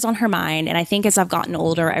whatever was on her mind. And I think as I've gotten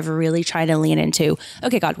older, I've really tried to lean into,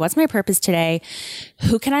 okay, God, what's my purpose today?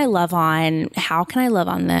 Who can I love on? How can I love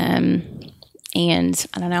on them? And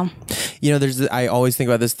I don't know. You know, I always think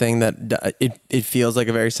about this thing that it feels like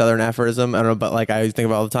a very Southern aphorism. I don't know, but like I always think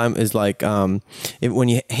about all the time is like, when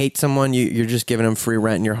you hate someone, you're just giving them free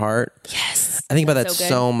rent in your heart. Yes. I think about that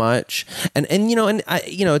so much. And you know, and I,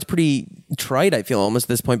 you know, it's pretty trite, I feel almost at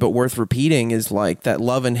this point, but worth repeating is like that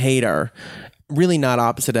love and hate are really not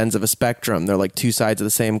opposite ends of a spectrum. They're like two sides of the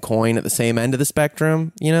same coin at the same end of the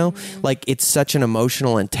spectrum, you know? Like it's such an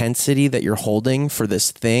emotional intensity that you're holding for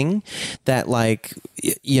this thing that like,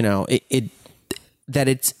 you know, it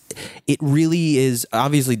really is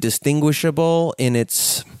obviously distinguishable in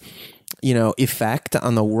its, you know, effect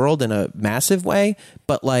on the world in a massive way,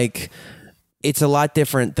 but like it's a lot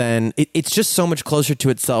different than it's just so much closer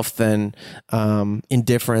to itself than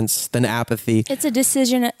indifference, than apathy. It's a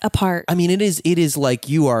decision apart. I mean, it is like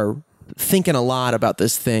you are thinking a lot about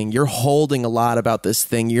this thing. You're holding a lot about this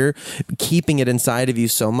thing. You're keeping it inside of you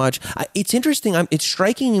so much. It's interesting. It's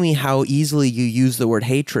striking me how easily you use the word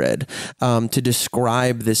hatred to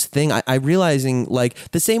describe this thing. I realizing like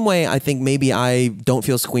the same way I think maybe I don't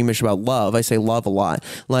feel squeamish about love. I say love a lot.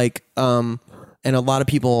 Like, and a lot of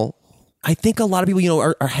people, I think a lot of people, you know,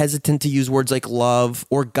 are hesitant to use words like love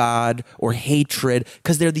or God or hatred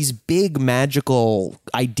because they're these big magical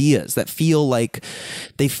ideas that feel like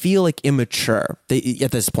immature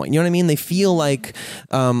at this point. You know what I mean? They feel like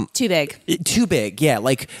too big. Yeah,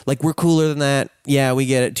 like we're cooler than that. Yeah, we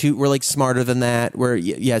get it. We're like smarter than that. We're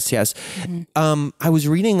yes. Mm-hmm. I was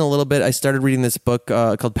reading a little bit. I started reading this book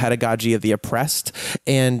called Pedagogy of the Oppressed,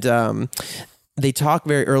 and they talk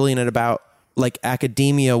very early in it about like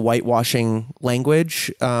academia whitewashing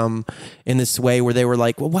language in this way where they were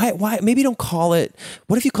like, well, why maybe don't call it,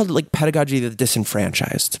 what if you called it like pedagogy of the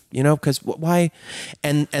disenfranchised, you know, because why?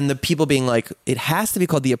 And the people being like, it has to be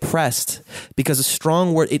called the oppressed because a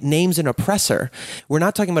strong word, it names an oppressor. We're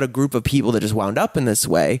not talking about a group of people that just wound up in this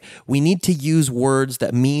way. We need to use words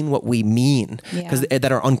that mean what we mean because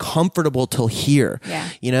that are uncomfortable to hear,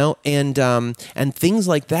 you know, and things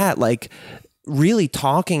like that, like really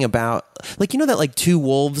talking about, like, you know, that like two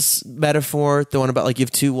wolves metaphor, the one about like you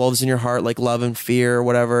have two wolves in your heart, like love and fear or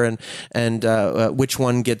whatever, and which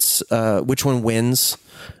one wins,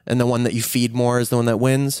 and the one that you feed more is the one that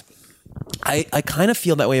wins. I kind of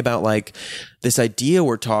feel that way about like this idea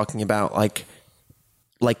we're talking about, like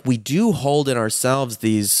we do hold in ourselves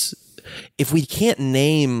these, if we can't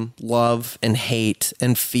name love and hate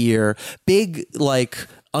and fear, big like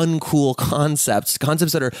uncool concepts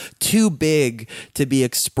that are too big to be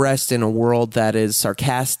expressed in a world that is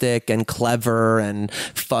sarcastic and clever and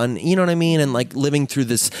fun, you know what I mean? And like living through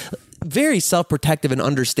this very self-protective and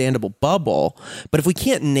understandable bubble. But if we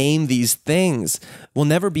can't name these things, we'll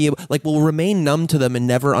never be able, like we'll remain numb to them and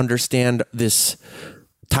never understand this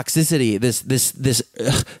toxicity, this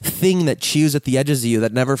thing that chews at the edges of you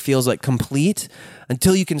that never feels like complete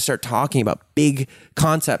until you can start talking about big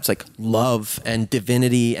concepts like love and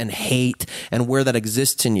divinity and hate and where that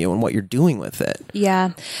exists in you and what you're doing with it.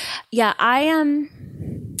 Yeah.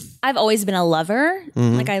 I've always been a lover.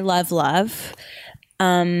 Mm-hmm. Like I love love.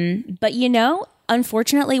 But you know,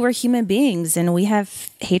 unfortunately, we're human beings and we have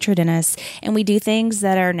hatred in us and we do things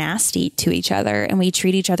that are nasty to each other and we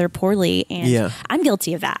treat each other poorly. And I'm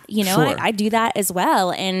guilty of that. You know, sure. I do that as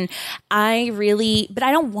well. And but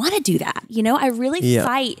I don't want to do that. You know, I really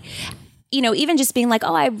fight, you know, even just being like,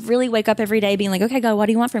 oh, I really wake up every day being like, okay, God, what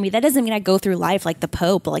do you want from me? That doesn't mean I go through life like the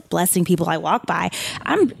Pope, like blessing people I walk by.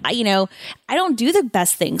 I don't do the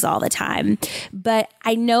best things all the time, but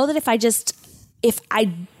I know that if I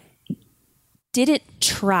didn't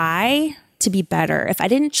try to be better, if I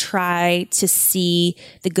didn't try to see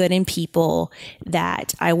the good in people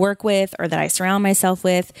that I work with or that I surround myself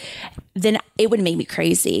with, then it would make me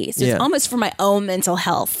crazy. So it's almost for my own mental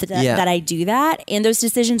health that I do that. And those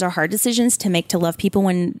decisions are hard decisions to make, to love people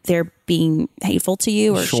when they're being hateful to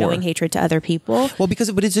you or showing hatred to other people. Well,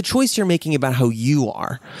 but it's a choice you're making about how you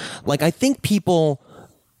are. Like, I think people,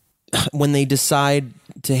 when they decide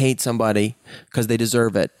to hate somebody because they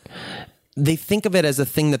deserve it, they think of it as a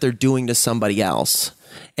thing that they're doing to somebody else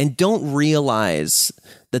and don't realize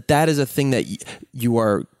that that is a thing that you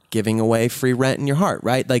are giving away free rent in your heart,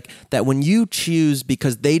 right? Like that when you choose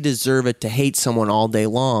because they deserve it to hate someone all day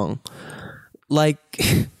long, like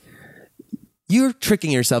you're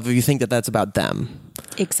tricking yourself if you think that that's about them.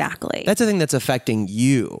 Exactly. That's a thing that's affecting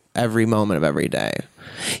you every moment of every day.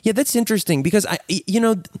 Yeah, that's interesting because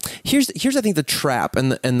here's I think the trap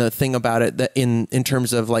and the thing about it that in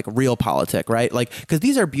terms of like realpolitik, right? Like, because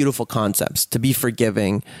these are beautiful concepts, to be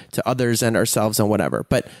forgiving to others and ourselves and whatever.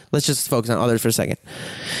 But let's just focus on others for a second.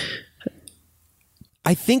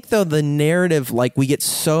 I think though the narrative, like we get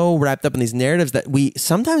so wrapped up in these narratives that we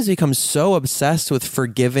sometimes become so obsessed with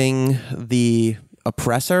forgiving the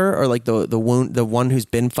oppressor or like the one who's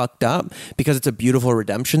been fucked up because it's a beautiful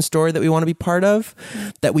redemption story that we want to be part of,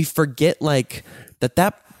 that we forget like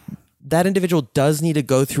that individual does need to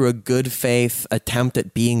go through a good faith attempt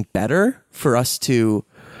at being better for us to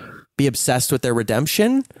be obsessed with their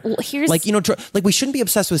redemption. Well, here's like, you know, like we shouldn't be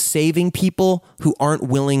obsessed with saving people who aren't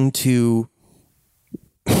willing to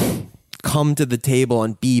come to the table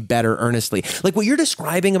and be better earnestly. Like what you're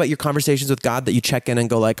describing about your conversations with God, that you check in and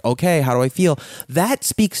go like, okay, how do I feel? That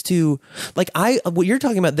speaks to like, what you're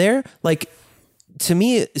talking about there, like to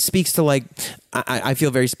me, it speaks to like, I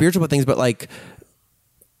feel very spiritual about things, but like,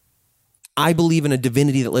 I believe in a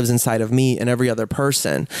divinity that lives inside of me and every other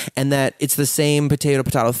person, and that it's the same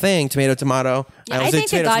potato thing, tomato tomato. Yeah, I think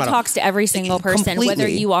that God talks to every single person, completely. Whether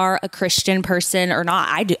you are a Christian person or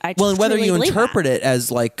not. And whether you interpret it as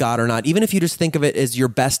like God or not, even if you just think of it as your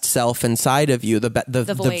best self inside of you,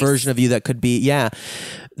 the version of you that could be,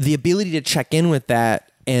 the ability to check in with that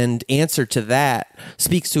and answer to that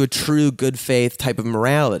speaks to a true good faith type of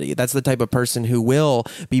morality. That's the type of person who will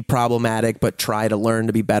be problematic but try to learn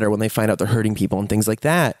to be better when they find out they're hurting people and things like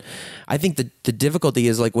that. I think the difficulty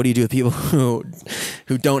is like, what do you do with people who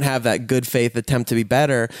don't have that good faith attempt to be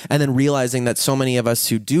better, and then realizing that so many of us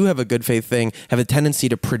who do have a good faith thing have a tendency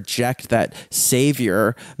to project that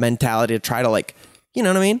savior mentality to try to like, you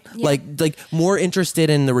know what I mean? Yeah. Like more interested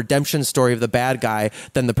in the redemption story of the bad guy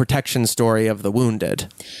than the protection story of the wounded.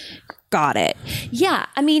 Got it. Yeah.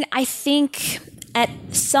 I mean, I think at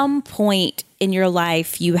some point in your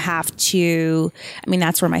life, you have to, I mean,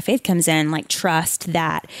 that's where my faith comes in, like trust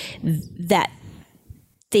that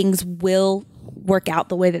things will work out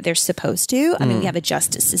the way that they're supposed to. I mean, we have a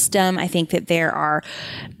justice system. I think that there are,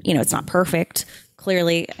 you know, it's not perfect,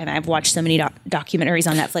 clearly, and I've watched so many documentaries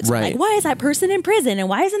on Netflix. Right. Like, why is that person in prison, and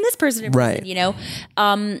why isn't this person in prison? Right. You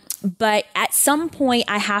know, but at some point,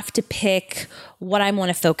 I have to pick what I want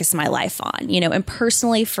to focus my life on. You know, and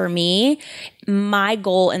personally, for me, my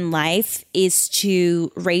goal in life is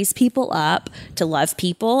to raise people up, to love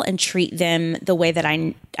people, and treat them the way that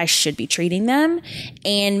I should be treating them.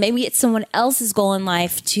 And maybe it's someone else's goal in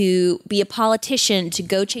life to be a politician, to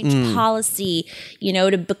go change policy, you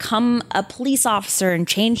know, to become a police officer and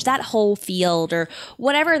change that whole field or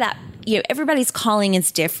whatever that, you know, everybody's calling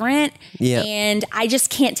is different. Yeah. And I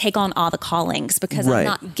just can't take on all the callings because Right. I'm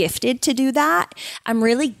not gifted to do that. I'm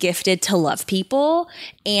really gifted to love people.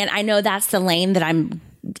 And I know that's the lane that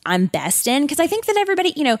I'm best in, because I think that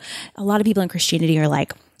everybody, you know, a lot of people in Christianity are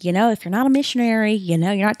like, you know, if you're not a missionary, you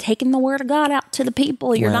know, you're not taking the word of God out to the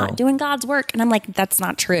people, you're not doing God's work. And I'm like, that's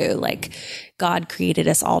not true. Like, God created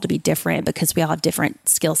us all to be different because we all have different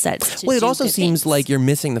skill sets. Well, it also seems like you're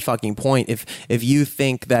missing the fucking point if you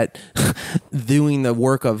think that doing the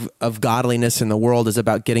work of godliness in the world is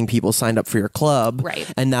about getting people signed up for your club,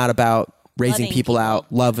 right, and not about raising people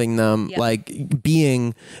out, loving them, like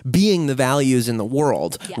being the values in the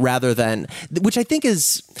world, rather than, which I think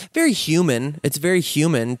is very human. It's very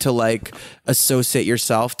human to like associate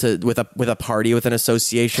yourself with a party, with an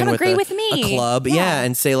association, with a club,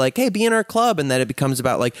 and say like, hey, be in our club, and then it becomes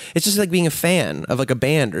about like, it's just like being a fan of like a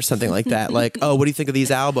band or something like that. Like, oh, what do you think of these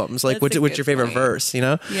albums? Like, what's your favorite verse? You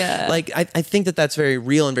know? Yeah. Like, I think that's very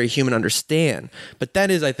real and very human to understand. But that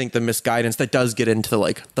is, I think, the misguidance that does get into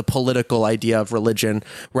like the political idea of religion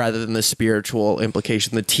rather than the spiritual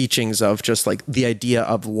implication, the teachings of just like the idea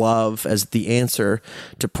of love as the answer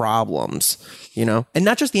to problems, you know, and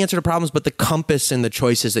not just the answer to problems, but the compass in the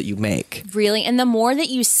choices that you make. Really. And the more that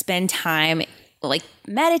you spend time like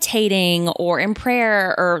meditating or in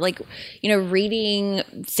prayer or like, you know, reading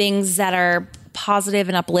things that are positive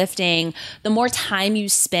and uplifting, the more time you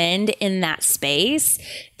spend in that space,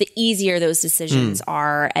 the easier those decisions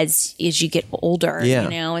are as you get older, you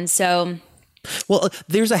know? And so, well,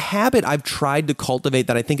 there's a habit I've tried to cultivate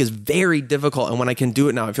that I think is very difficult. And when I can do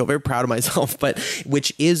it now, I feel very proud of myself, but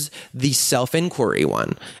which is the self-inquiry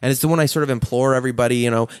one. And it's the one I sort of implore everybody,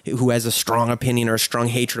 you know, who has a strong opinion or a strong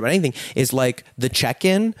hatred about anything, is like the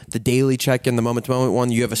check-in, the daily check-in, the moment-to-moment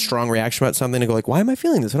one. You have a strong reaction about something and go like, why am I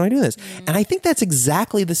feeling this? Why am I doing this? And I think that's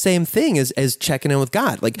exactly the same thing as checking in with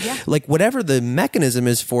God. Like whatever the mechanism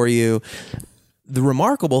is for you, the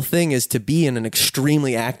remarkable thing is to be in an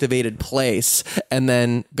extremely activated place and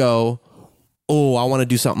then go, oh, I want to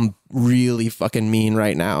do something really fucking mean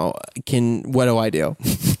right now. What do I do?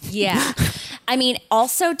 Yeah. I mean,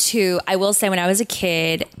 also too, I will say when I was a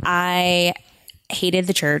kid, I hated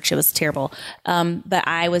the church. It was terrible. But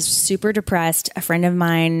I was super depressed. A friend of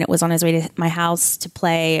mine was on his way to my house to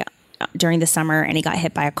play during the summer, and he got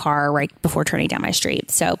hit by a car right before turning down my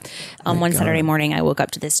street. So one Saturday morning, I woke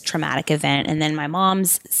up to this traumatic event, and then my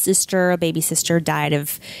mom's sister, a baby sister, died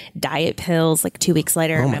of diet pills like 2 weeks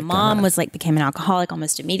later. My mom was like became an alcoholic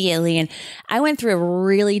almost immediately, and I went through a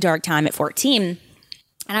really dark time at 14.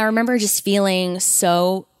 And I remember just feeling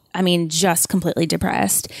just completely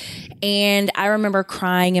depressed. And I remember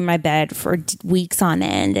crying in my bed for weeks on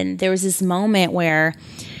end. And there was this moment where,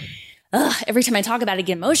 every time I talk about it, I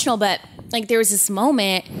get emotional, but like there was this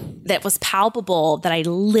moment that was palpable that I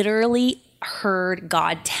literally heard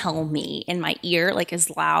God tell me in my ear, like as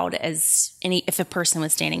loud as if a person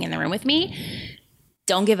was standing in the room with me,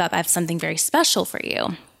 don't give up. I have something very special for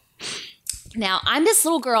you. Now, I'm this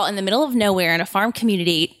little girl in the middle of nowhere in a farm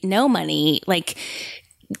community, no money,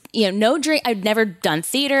 no dream. I'd never done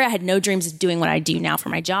theater. I had no dreams of doing what I do now for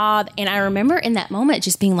my job. And I remember in that moment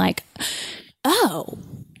just being like, oh,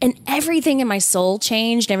 and everything in my soul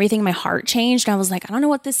changed, everything in my heart changed. And I was like, I don't know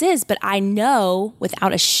what this is, but I know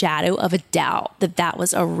without a shadow of a doubt that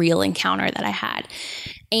was a real encounter that I had.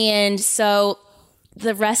 And so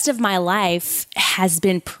the rest of my life has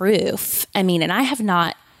been proof. And I have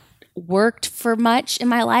not worked for much in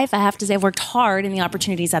my life. I have to say I've worked hard in the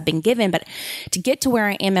opportunities I've been given, but to get to where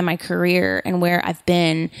I am in my career and where I've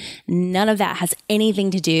been, none of that has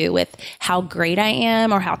anything to do with how great I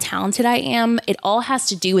am or how talented I am. It all has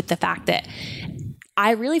to do with the fact that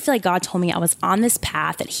I really feel like God told me I was on this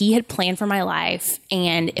path that he had planned for my life.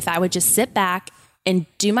 And if I would just sit back and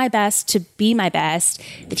do my best to be my best,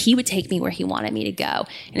 that he would take me where he wanted me to go.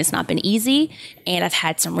 And it's not been easy. And I've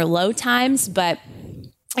had some real low times, but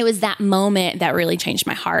it was that moment that really changed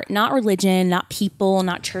my heart. Not religion, not people,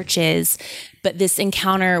 not churches, but this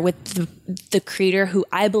encounter with the creator who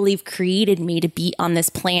I believe created me to be on this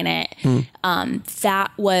planet.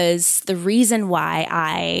 That was the reason why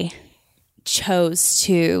I chose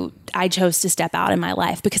to step out in my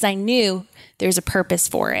life, because I knew there's a purpose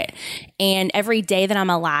for it. And every day that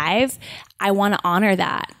I'm alive, I want to honor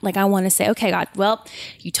that. Like I want to say, okay, God, well,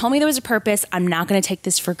 you told me there was a purpose. I'm not going to take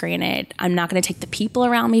this for granted. I'm not going to take the people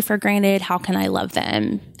around me for granted. How can I love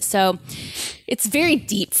them? So it's very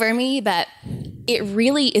deep for me, but it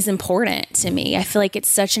really is important to me. I feel like it's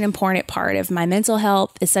such an important part of my mental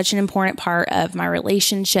health. It's such an important part of my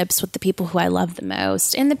relationships with the people who I love the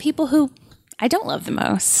most and the people who I don't love the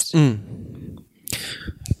most.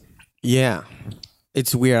 Yeah.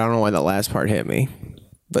 It's weird. I don't know why that last part hit me,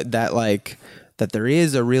 but that there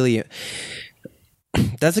is a really,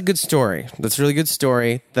 that's a good story. That's a really good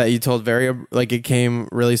story that you told it came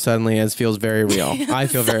really suddenly as feels very real. I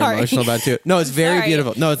feel very emotional about it too. No, it's very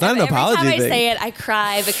beautiful. No, it's not an apology thing. Every time I say it, I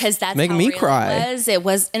cry because that's Make how me real cry. It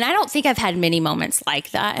was, and I don't think I've had many moments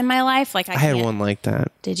like that in my life. Like I had one like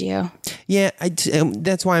that. Did you? Yeah,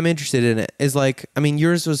 that's why I'm interested in it. Is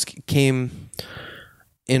yours came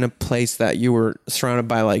in a place that you were surrounded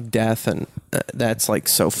by death, and that's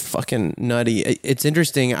so fucking nutty. It's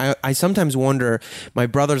interesting. I sometimes wonder, my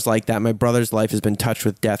brother's like that. My brother's life has been touched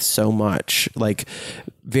with death so much,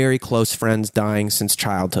 very close friends dying since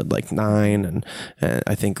childhood, 9, and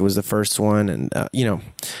I think it was the first one, and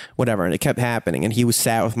whatever, and it kept happening. And he was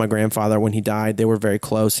sat with my grandfather when he died. They were very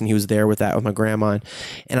close, and he was there with my grandma.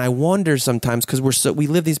 And I wonder sometimes, because we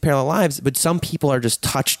live these parallel lives, but some people are just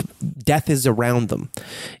touched. Death is around them,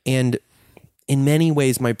 and in many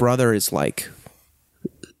ways, my brother is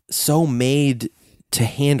so made to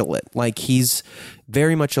handle it. He's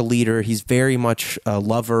very much a leader. He's very much a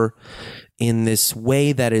lover in this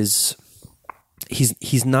way that is,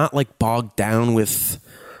 he's not bogged down with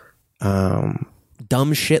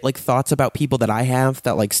dumb shit, thoughts about people that I have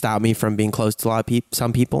that stop me from being close to a lot of people.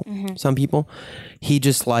 Some people, he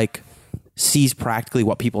just sees practically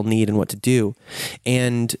what people need and what to do.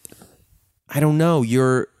 And I don't know,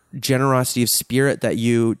 your generosity of spirit that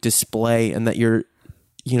you display and that you're,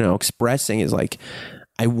 expressing is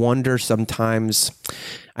I wonder sometimes,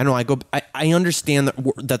 I don't know, I understand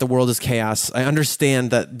that the world is chaos. I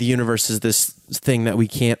understand that the universe is this thing that we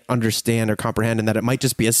can't understand or comprehend, and that it might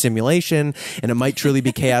just be a simulation, and it might truly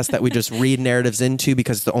be chaos that we just read narratives into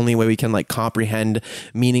because it's the only way we can comprehend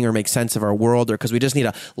meaning or make sense of our world, or because we just need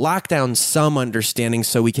to lock down some understanding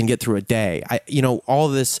so we can get through a day. All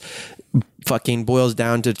of this fucking boils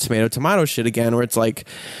down to tomato shit again, where it's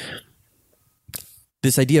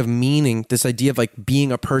this idea of meaning, this idea of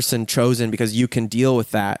being a person chosen because you can deal with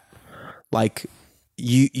that.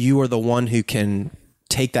 You are the one who can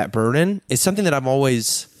take that burden, is something that I've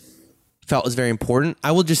always felt was very important.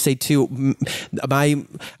 I will just say too,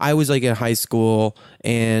 I was like in high school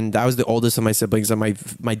and I was the oldest of my siblings, and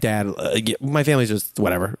my dad, my family's just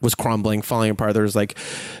whatever, was crumbling, falling apart. There was like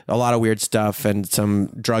a lot of weird stuff and some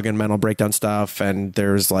drug and mental breakdown stuff, and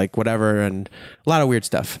there's like whatever and a lot of weird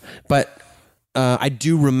stuff. But I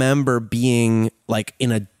do remember being like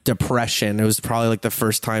in a depression. It was probably like the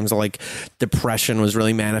first times like depression was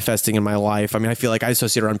really manifesting in my life. I mean, I feel like I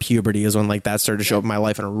associate around puberty is when like that started to show up in my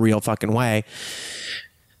life in a real fucking way.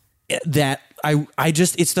 That I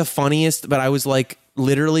just, it's the funniest, but I was like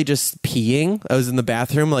literally just peeing. I was in the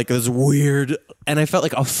bathroom, like it was weird. And I felt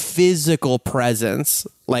like a physical presence,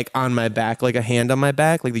 like on my back, like a hand on my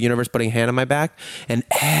back, like the universe putting a hand on my back, and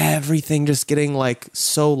everything just getting like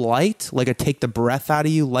so light, like a take the breath out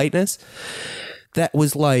of you lightness. That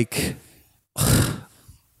was like,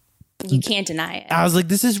 you can't deny it. I was like,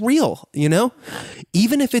 this is real, you know?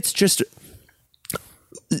 Even if it's just,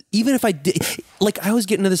 even if I did, like I was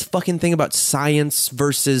getting to this fucking thing about science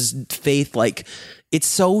versus faith. Like it's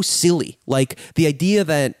so silly. Like the idea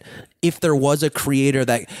that if there was a creator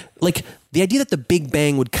that, like the idea that the Big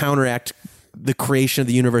Bang would counteract the creation of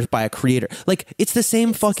the universe by a creator. Like it's the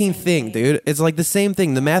same fucking thing, dude. It's like the same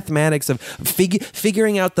thing. The mathematics of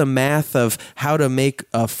figuring out the math of how to make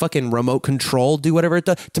a fucking remote control do whatever it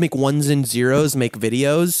does, to make ones and zeros, make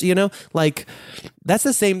videos, you know? Like that's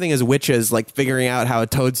the same thing as witches, like figuring out how a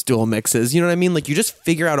toadstool mixes. You know what I mean? Like you just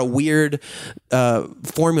figure out a weird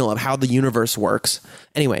formula of how the universe works.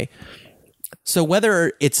 Anyway, so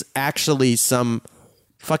whether it's actually some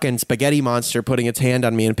fucking spaghetti monster putting its hand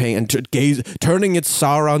on me and paying and turning its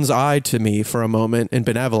Sauron's eye to me for a moment in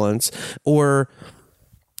benevolence, or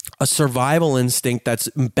a survival instinct that's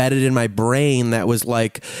embedded in my brain that was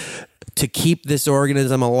like, to keep this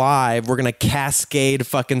organism alive, we're going to cascade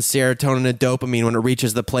fucking serotonin and dopamine when it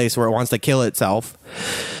reaches the place where it wants to kill itself,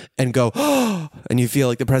 and go, oh, and you feel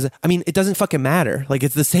like the present. I mean, it doesn't fucking matter. Like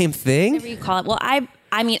it's the same thing. Whatever you call it. Well,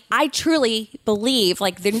 I mean, I truly believe,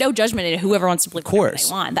 like, there's no judgment in whoever wants to believe whatever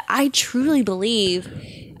they want. But I truly believe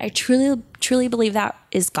that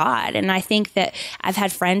is God. And I think that I've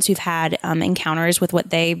had friends who've had encounters with what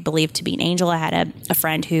they believe to be an angel. I had a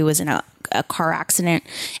friend who was in a car accident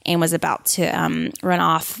and was about to run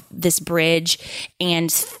off this bridge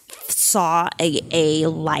and saw a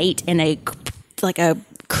light and a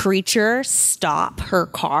creature stop her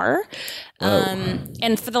car.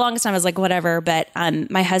 And for the longest time I was like, whatever. But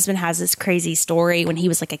my husband has this crazy story. When he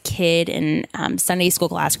was like a kid in Sunday school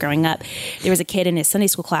class growing up, there was a kid in his Sunday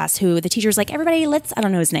school class who the teacher was like, everybody, I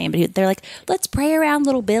don't know his name, but they're like, let's pray around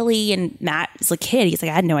little Billy. And Matt is a kid. He's like,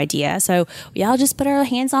 I had no idea. So we all just put our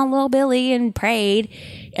hands on little Billy and prayed.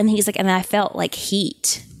 And he's like, and I felt like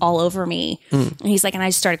heat all over me. And he's like, and I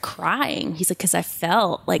just started crying. He's like, because I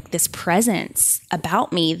felt like this presence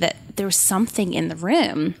about me, that there was something in the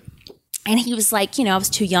room. And he was like, you know, I was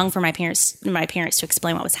too young for my parents to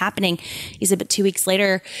explain what was happening. He said, but 2 weeks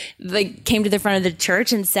later, they came to the front of the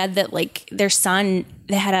church and said that like their son,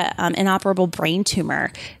 they had an inoperable brain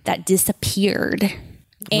tumor that disappeared.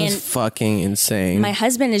 And that's fucking insane. My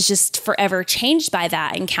husband is just forever changed by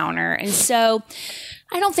that encounter. And so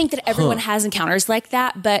I don't think that everyone has encounters like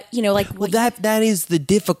that, but you know, like, well, that is the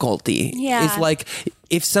difficulty. Yeah. It's like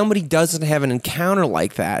if somebody doesn't have an encounter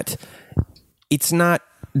like that, it's not,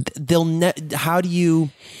 how do you,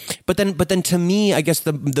 but then to me, I guess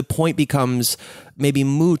the point becomes maybe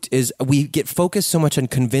moot, is we get focused so much on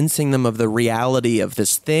convincing them of the reality of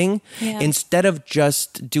this thing instead of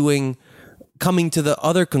just coming to the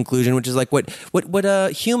other conclusion, which is like what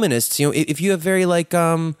humanists, you know, if you have very like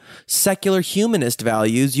secular humanist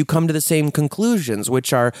values, you come to the same conclusions,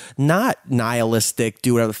 which are not nihilistic,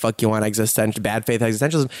 do whatever the fuck you want, bad faith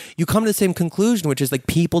existentialism. You come to the same conclusion, which is like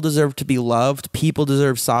people deserve to be loved, people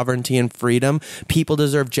deserve sovereignty and freedom, people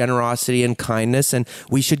deserve generosity and kindness, and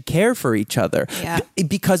we should care for each other. Yeah.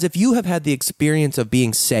 Because if you have had the experience of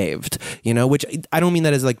being saved, you know, which I don't mean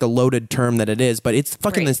that as like the loaded term that it is, but it's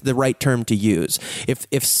fucking the right term to use.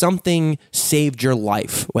 If something saved your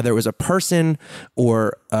life, whether it was a person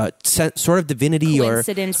or sort of divinity or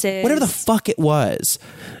whatever the fuck it was,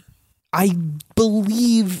 I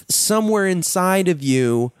believe somewhere inside of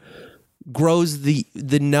you grows the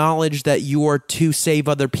knowledge that you are to save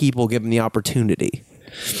other people given the opportunity.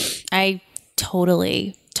 I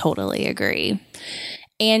totally agree.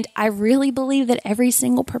 And I really believe that every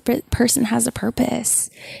single person has a purpose.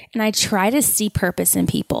 And I try to see purpose in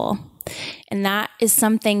people. And that is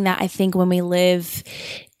something that I think when we live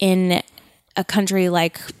in a country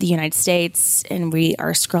like the United States and we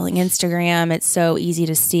are scrolling Instagram, it's so easy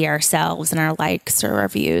to see ourselves and our likes or our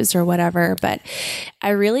views or whatever. But I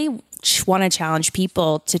really want to challenge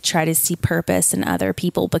people to try to see purpose in other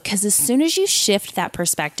people, because as soon as you shift that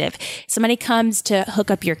perspective, somebody comes to hook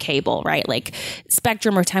up your cable, right? Like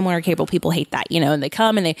Spectrum or Time Warner cable, people hate that, and they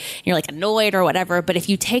come and you're like annoyed or whatever. But if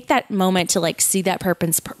you take that moment to like see that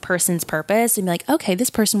person's purpose and be like, okay, this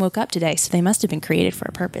person woke up today, so they must have been created for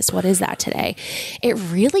a purpose. What is that today? It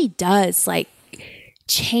really does like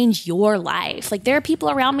change your life. Like there are people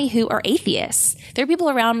around me who are atheists. There are people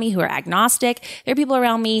around me who are agnostic. There are people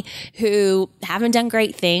around me who haven't done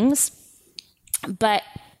great things, but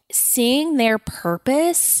seeing their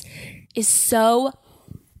purpose is so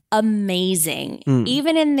amazing.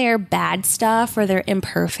 Even in their bad stuff or their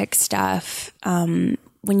imperfect stuff,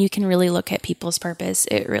 when you can really look at people's purpose,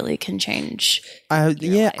 it really can change.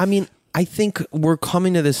 Life. I mean, I think we're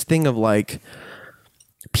coming to this thing of like,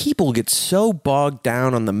 people get so bogged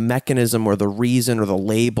down on the mechanism or the reason or the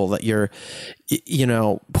label that you're,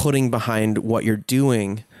 putting behind what you're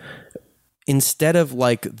doing, instead of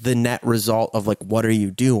like the net result of like, what are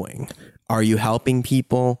you doing? Are you helping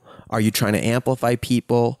people? Are you trying to amplify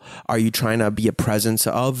people? Are you trying to be a presence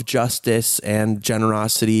of justice and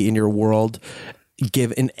generosity in your world,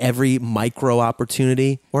 give in every micro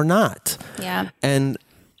opportunity or not? Yeah. And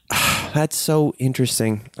that's so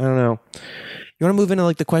interesting. I don't know. You want to move into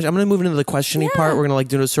like the question? I'm going to move into the questioning part. We're going to like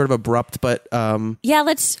do a sort of abrupt, but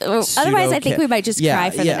let's. Otherwise, I think we might just cry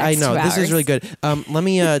for the next 2 hours. I know. This is really good. Let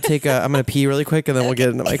me take a. I'm going to pee really quick, and then we'll get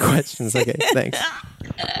into my questions. Okay, thanks.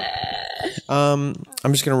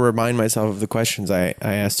 I'm just going to remind myself of the questions I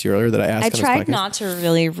asked you earlier that I asked. I tried not to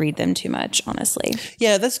really read them too much, honestly.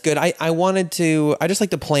 Yeah, that's good. I wanted to. I just like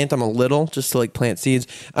to plant them a little, just to like plant seeds.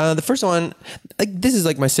 The first one, this is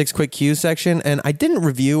like my 6 quick cues section, and I didn't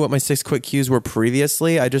review what my 6 quick cues were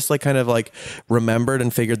previously. I just like kind of like remembered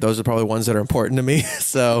and figured those are probably ones that are important to me.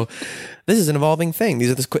 So this is an evolving thing. These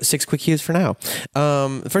are the 6 quick cues for now.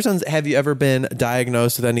 The first one's, have you ever been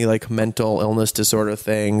diagnosed with any like mental illness disorder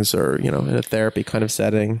things, or in a therapy kind of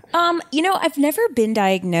setting? I've never been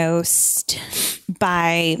diagnosed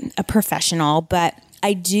by a professional, but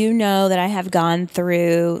I do know that I have gone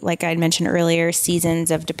through, like I mentioned earlier, seasons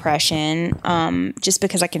of depression, just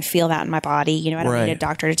because I can feel that in my body. I don't need a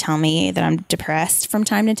doctor to tell me that I'm depressed from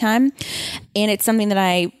time to time. And it's something that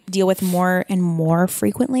I deal with more and more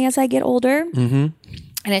frequently as I get older. Mm-hmm.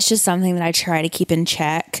 And it's just something that I try to keep in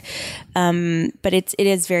check. But it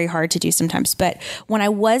is very hard to do sometimes. But when I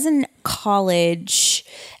was in college,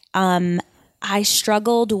 I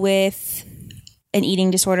struggled with an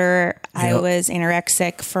eating disorder. Yep. I was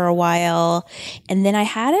anorexic for a while. And then I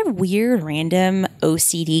had a weird random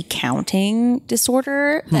OCD counting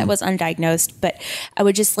disorder that was undiagnosed, but I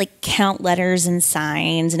would just like count letters and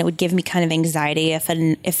signs, and it would give me kind of anxiety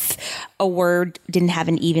if a word didn't have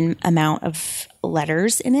an even amount of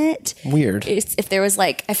letters in it. Weird. If there was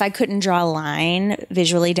like, if I couldn't draw a line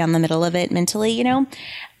visually down the middle of it mentally,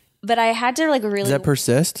 but I had to like really. Does that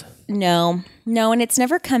persist? No, and it's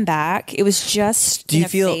never come back. It was just a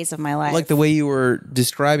phase of my life. Like the way you were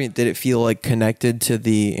describing it, did it feel like connected to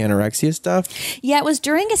the anorexia stuff? Yeah, it was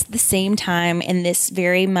during the same time, and this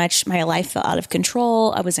very much, my life felt out of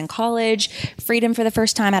control. I was in college, freedom for the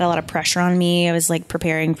first time, had a lot of pressure on me. I was like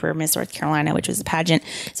preparing for Miss North Carolina, which was a pageant.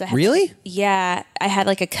 So I had, really? Yeah, I had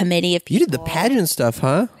like a committee of people. You did the pageant stuff,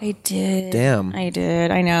 huh? I did. Damn. I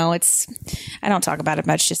did. I know. I don't talk about it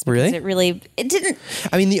much just because it didn't.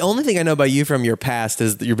 I mean, the only thing I know about you from your past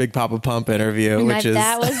is your Big Papa Pump interview, which is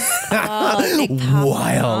that was Big Papa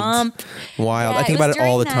wild. Yeah, I think about it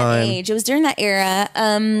all the time. It was during that era.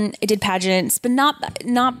 I did pageants, but not.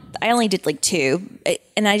 I only did like 2,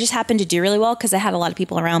 and I just happened to do really well because I had a lot of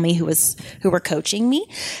people around me who were coaching me.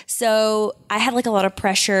 So I had like a lot of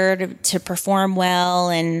pressure to perform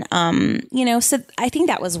well, and so I think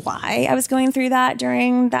that was why I was going through that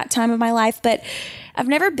during that time of my life, but. I've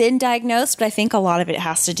never been diagnosed, but I think a lot of it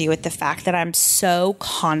has to do with the fact that I'm so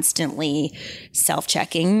constantly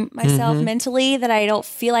self-checking myself mentally that I don't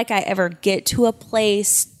feel like I ever get to a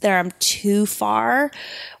place that I'm too far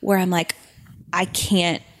where I'm like, I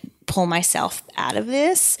can't pull myself out of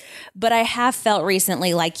this. But I have felt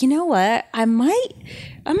recently like, you know what, I might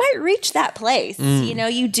reach that place.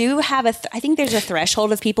 You do have I think there's a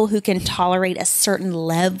threshold of people who can tolerate a certain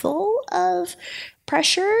level of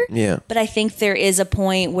pressure. Yeah. But I think there is a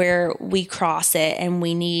point where we cross it and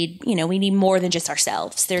we need more than just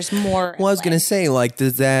ourselves. There's more. Well, I was going to say, like,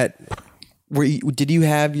 did you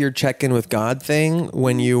have your check-in with God thing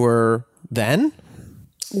when you were then?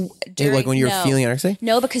 Like when you were feeling anorexic?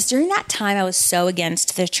 No, because during that time I was so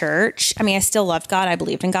against the church. I mean, I still loved God. I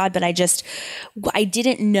believed in God, but I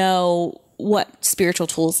didn't know what spiritual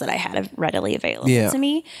tools that I had readily available to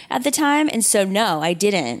me at the time. And so, no, I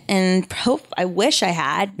didn't. And I wish I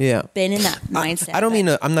had been in that mindset. I don't mean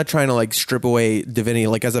I'm not trying to like strip away divinity.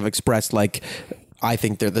 Like as I've expressed, like I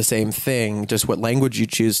think they're the same thing. Just what language you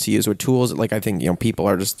choose to use, what tools. Like I think, people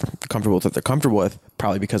are just comfortable with what they're comfortable with,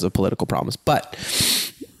 probably because of political problems. But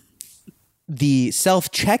the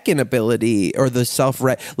self-check-in ability or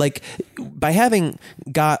the like by having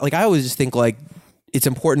God, like I always just think like it's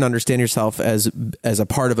important to understand yourself as a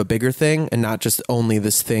part of a bigger thing and not just only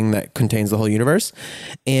this thing that contains the whole universe.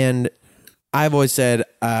 And I've always said,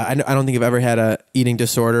 I don't think I've ever had a eating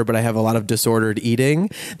disorder, but I have a lot of disordered eating.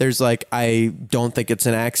 There's like, I don't think it's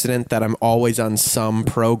an accident that I'm always on some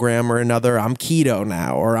program or another. I'm keto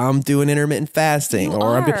now, or I'm doing intermittent fasting,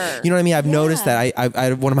 I'm doing, you know what I mean? I've noticed that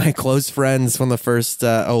I one of my close friends from the first,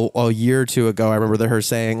 a year or two ago, I remember her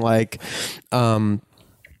saying like,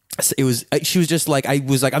 she was just like, I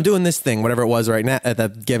was like, I'm doing this thing, whatever it was right now at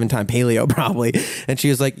that given time, paleo probably. And she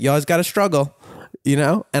was like, you always got to struggle.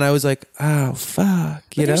 And I was like, oh, fuck,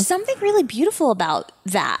 There's something really beautiful about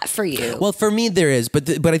that for you. Well, for me there is,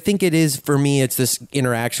 but I think it is, for me, it's this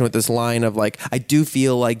interaction with this line of like, I do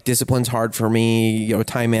feel like discipline's hard for me,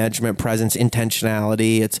 time management, presence,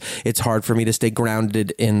 intentionality. It's hard for me to stay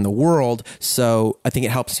grounded in the world. So I think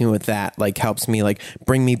it helps me with that, like helps me like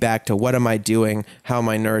bring me back to what am I doing? How am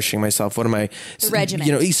I nourishing myself? What am I,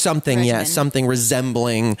 regimen. Something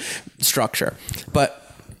resembling structure. But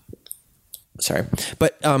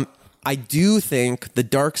I do think the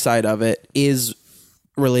dark side of it is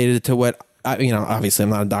related to what, obviously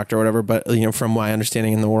I'm not a doctor or whatever, but, from my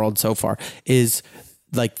understanding in the world so far is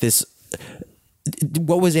like this,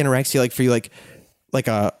 what was anorexia like for you? Like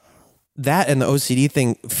that and the OCD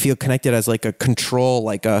thing feel connected as like a control,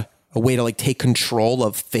 like a way to like take control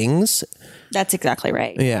of things. That's exactly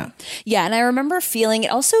right. Yeah. Yeah. And I remember feeling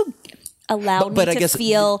it also allowed me to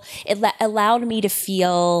feel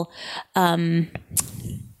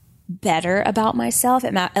better about myself.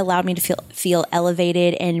 It allowed me to feel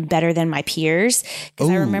elevated and better than my peers. Because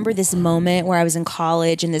I remember this moment where I was in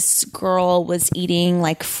college and this girl was eating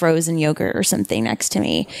like frozen yogurt or something next to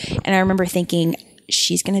me. And I remember thinking,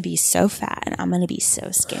 she's going to be so fat and I'm going to be so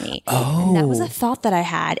skinny. And that was a thought that I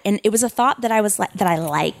had. And it was a thought that I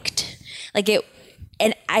liked. Like it,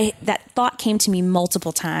 and that thought came to me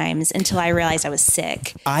multiple times until I realized I was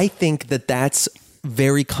sick. I think that that's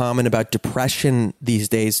very common about depression these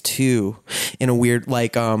days too, in a weird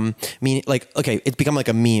it's become like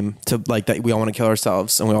a meme to like that we all want to kill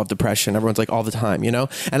ourselves and we all have depression. Everyone's like all the time,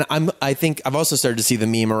 And I think I've also started to see the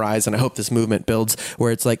meme arise, and I hope this movement builds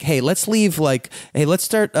where it's like, let's leave fucking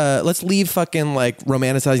like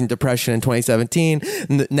romanticizing depression in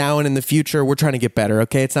 2017. Now and in the future, we're trying to get better.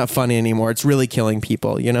 Okay, it's not funny anymore. It's really killing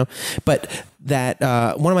people, But that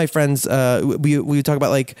one of my friends, we talk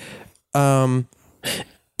about like.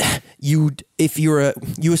 You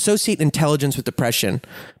associate intelligence with depression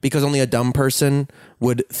because only a dumb person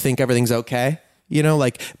would think everything's okay.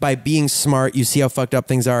 Like by being smart, you see how fucked up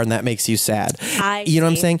things are, and that makes you sad. You know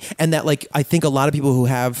what I'm saying? And that, like, I think a lot of people who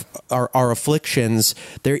have our afflictions,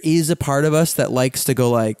 there is a part of us that likes to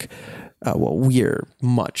go like, we're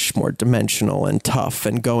much more dimensional and tough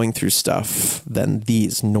and going through stuff than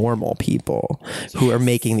these normal people who are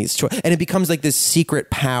making these choices. And it becomes like this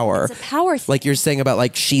secret power. It's a power thing. Like you're saying about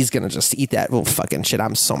like, she's going to just eat that. Well, fucking shit.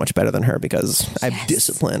 I'm so much better than her because I have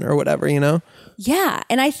discipline or whatever, Yeah.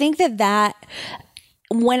 And I think that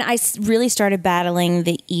when I really started battling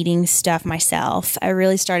the eating stuff myself, I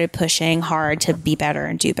really started pushing hard to be better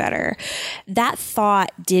and do better. That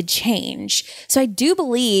thought did change. So I do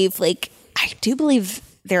believe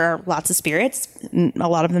there are lots of spirits, a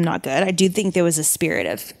lot of them not good. I do think there was a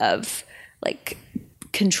spirit of like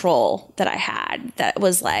control that I had that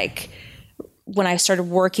was like, when I started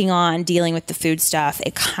working on dealing with the food stuff,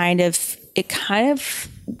 it kind of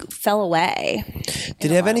fell away.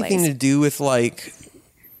 Did it have anything to do with like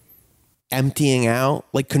emptying out,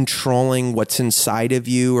 like controlling what's inside of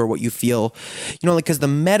you or what you feel, like, because the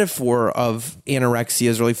metaphor of anorexia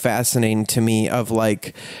is really fascinating to me, of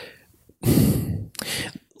like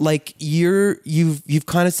you've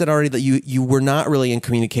kind of said already that you were not really in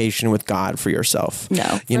communication with God for yourself.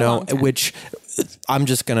 No, which I'm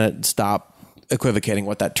just gonna stop equivocating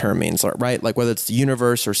what that term means, right? Like whether it's the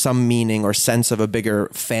universe or some meaning or sense of a bigger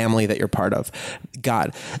family that you're part of,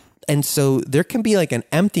 God. And so there can be like an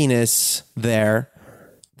emptiness there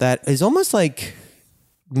that is almost like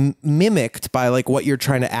mimicked by like what you're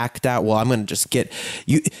trying to act out. Well, I'm going to just get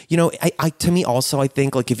you know, I to me also, I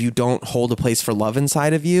think like if you don't hold a place for love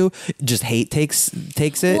inside of you, just hate takes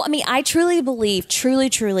it. Well, I mean, I truly believe, truly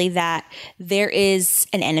that there is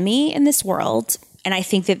an enemy in this world. And I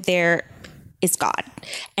think that there is God.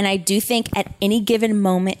 And I do think at any given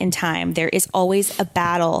moment in time, there is always a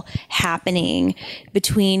battle happening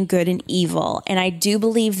between good and evil. And I do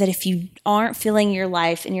believe that if you aren't filling your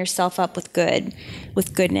life and yourself up with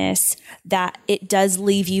goodness, that it does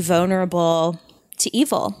leave you vulnerable to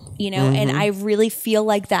evil, you know? And I really feel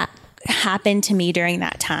like that happened to me during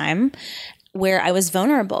that time where I was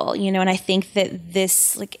vulnerable, you know, and I think that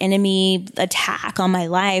this like enemy attack on my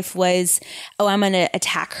life was, oh, I'm going to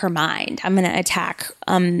attack her mind. I'm going to attack,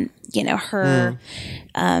 you know, her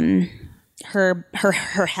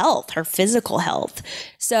health, her physical health.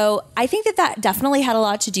 So I think that definitely had a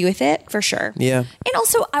lot to do with it for sure. Yeah. And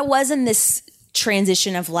also I was in this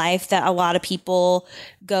transition of life that a lot of people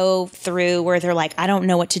go through where they're like, I don't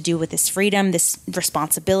know what to do with this freedom, this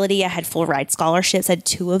responsibility. I had full ride scholarships. I had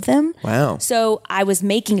 2 of them. Wow. So I was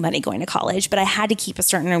making money going to college, but I had to keep a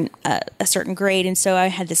certain grade. And so I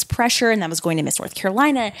had this pressure, and I was going to Miss North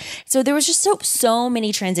Carolina. So there was just so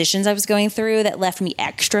many transitions I was going through that left me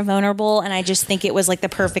extra vulnerable. And I just think it was like the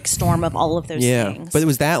perfect storm of all of those things. But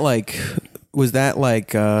was that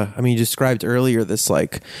like, I mean, you described earlier this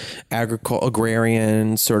like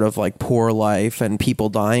agrarian sort of like poor life and people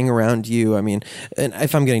dying around you. I mean, and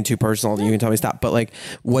if I'm getting too personal, you can tell me stop. But like,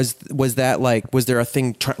 was that like, was there a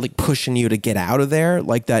thing like pushing you to get out of there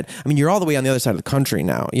like that? I mean, you're all the way on the other side of the country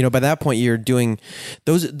now. You know, by that point, you're doing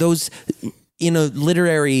those. In a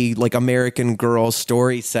literary like American Girl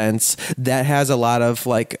story sense, that has a lot of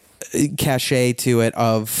like cachet to it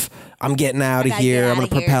of I'm getting out of here. I'm going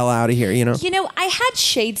to propel out of here, you know? You know, I had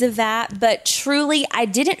shades of that, but truly, I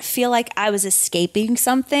didn't feel like I was escaping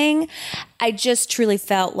something. I just truly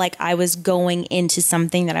felt like I was going into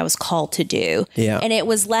something that I was called to do. Yeah. And it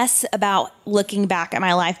was less about looking back at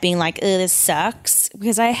my life being like, oh, this sucks.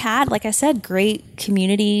 Because I had, like I said, great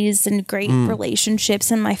communities and great relationships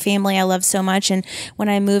in my family I love so much. And when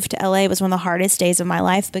I moved to LA, it was one of the hardest days of my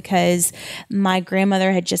life because my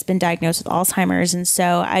grandmother had just been diagnosed with Alzheimer's. And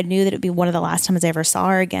so I knew that it'd be one of the last times I ever saw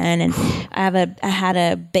her again. And I had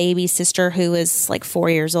a baby sister who was like 4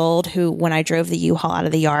 years old, who when I drove the U-Haul out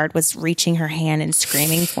of the yard was reaching her hand and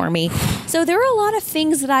screaming for me. So there were a lot of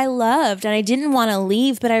things that I loved and I didn't want to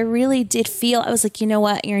leave, but I really did feel, I was like, you know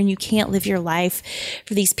what, Erin, you can't live your life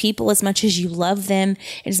for these people as much as you love them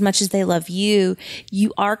and as much as they love you.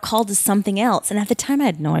 You are called to something else. And at the time I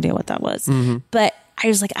had no idea what that was, but I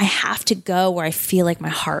was like, I have to go where I feel like my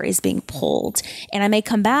heart is being pulled. And I may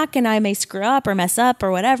come back and I may screw up or mess up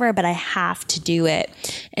or whatever, but I have to do it.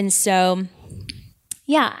 And so,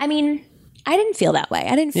 yeah, I mean, I didn't feel that way.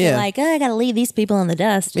 I didn't feel like, oh, I got to leave these people in the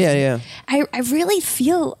dust. Yeah. I really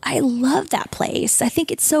feel, I love that place. I think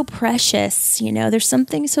it's so precious. You know, there's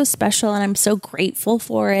something so special and I'm so grateful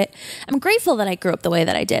for it. I'm grateful that I grew up the way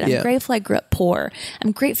that I did. I'm grateful I grew up poor.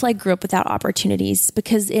 I'm grateful I grew up without opportunities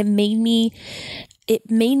because it made me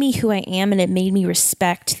who I am, and it made me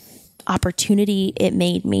respect opportunity. It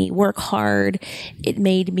made me work hard. It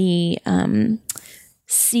made me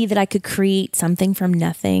see that I could create something from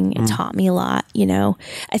nothing. It taught me a lot, you know.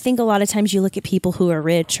 I think a lot of times you look at people who are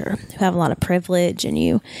rich or who have a lot of privilege and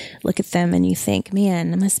you look at them and you think,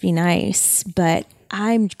 man, it must be nice. But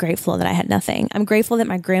I'm grateful that I had nothing. I'm grateful that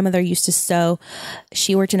my grandmother used to sew.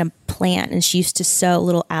 She worked in a plant and she used to sew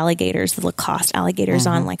little alligators, the Lacoste alligators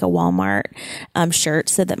on like a Walmart shirt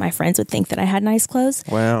so that my friends would think that I had nice clothes.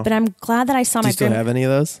 Wow. But I'm glad that I saw my grandmother. Do you still have any of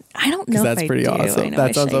those? I don't know if that's pretty awesome.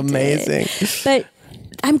 That sounds amazing. But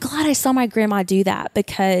I'm glad I saw my grandma do that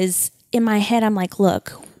because in my head, I'm like,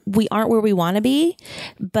 look, we aren't where we want to be,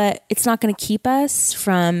 but it's not going to keep us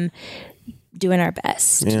from doing our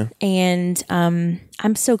best. Yeah. And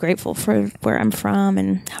I'm so grateful for where I'm from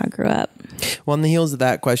and how I grew up. Well, on the heels of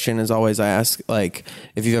that question, as always, I ask, like,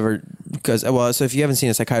 if you've ever, so if you haven't seen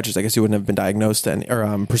a psychiatrist, I guess you wouldn't have been diagnosed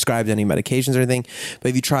or prescribed any medications or anything. But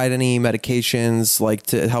have you tried any medications, like,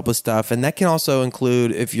 to help with stuff? And that can also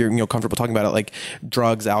include, if you're comfortable talking about it, like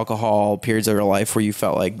drugs, alcohol, periods of your life where you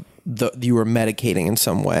felt like you were medicating in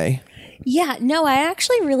some way. Yeah, no, I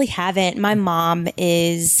actually really haven't. My mom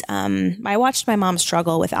is, I watched my mom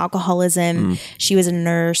struggle with alcoholism. She was a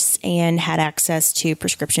nurse and had access to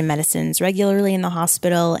prescription medicines regularly in the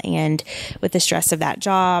hospital. And with the stress of that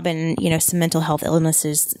job and, some mental health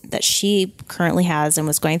illnesses that she currently has and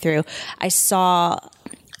was going through, I saw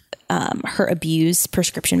her abuse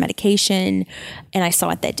prescription medication, and I saw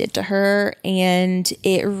what that did to her, and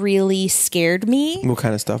it really scared me. What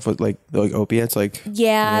kind of stuff was like opiates? Like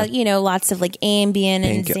you know, lots of like Ambien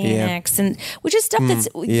and Xanax, and which is stuff that's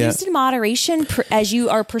used in moderation as you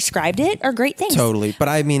are prescribed it, are great things. Totally. But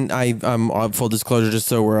I mean, full disclosure, just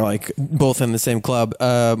so we're like both in the same club.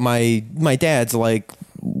 My dad's like,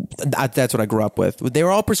 that's what I grew up with. They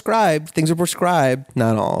were all prescribed. Things were prescribed.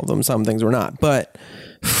 Not all of them. Some things were not. But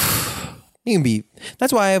you can be.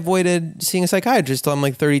 That's why I avoided seeing a psychiatrist till I'm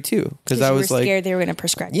like 32, because I was like scared they were going to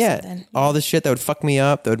prescribe you something. All the shit that would fuck me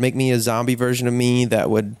up, that would make me a zombie version of me, that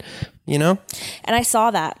would, you know. And I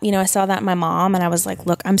saw that. You know, I saw that in my mom, and I was like,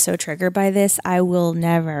 look, I'm so triggered by this. I will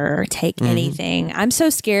never take anything. I'm so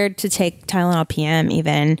scared to take Tylenol PM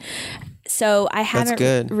even. So I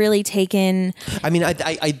haven't really taken. I mean,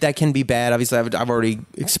 I that can be bad. Obviously, I've already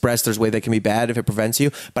expressed there's a way that can be bad if it prevents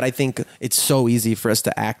you. But I think it's so easy for us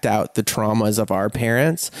to act out the traumas of our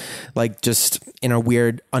parents, like just in a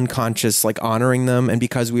weird unconscious, like honoring them. And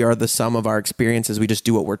because we are the sum of our experiences, we just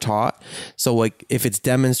do what we're taught. So like if it's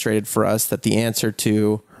demonstrated for us that the answer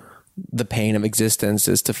to the pain of existence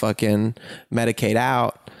is to fucking medicate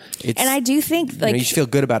out. And I do think like you should feel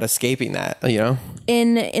good about escaping that, you know,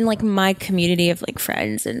 in like my community of like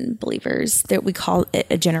friends and believers, that we call it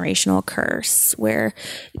a generational curse, where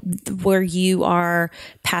you are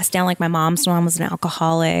passed down. Like my mom's mom was an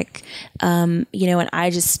alcoholic, you know, and I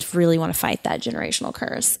just really want to fight that generational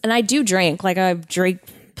curse. And I do drink, like I drink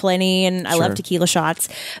plenty, and I love tequila shots,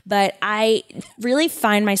 but I really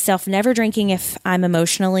find myself never drinking if I'm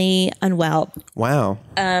emotionally unwell. Wow.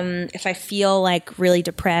 If I feel like really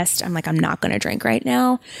depressed, I'm like, I'm not going to drink right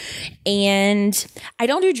now. And I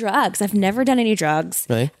don't do drugs. I've never done any drugs.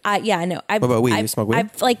 Really? Yeah, I know. What about weed? You smoke weed?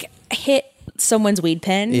 I've like hit someone's weed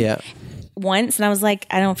pen. Yeah. Once, and I was like,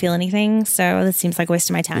 I don't feel anything, so this seems like a waste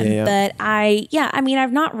of my time. Yeah. But I mean,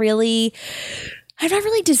 I've not really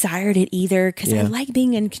desired it either, because I like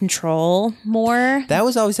being in control more. That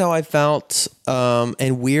was always how I felt.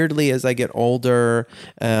 And weirdly, as I get older,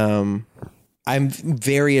 I'm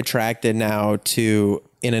very attracted now to,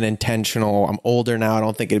 in an intentional, I'm older now, I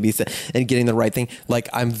don't think it'd be, and getting the right thing. Like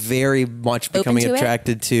I'm very much becoming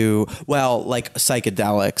attracted to, well, like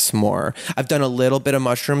psychedelics more. I've done a little bit of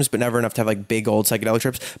mushrooms, but never enough to have like big old psychedelic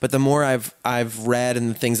trips. But the more I've read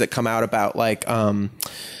and the things that come out about like,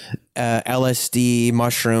 LSD,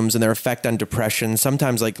 mushrooms, and their effect on depression,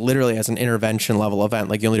 sometimes like literally as an intervention level event,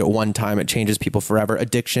 like you only do it one time, it changes people forever.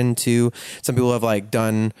 Addiction to, some people have like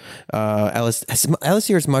done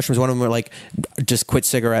LSD or mushrooms. One of them were like just quit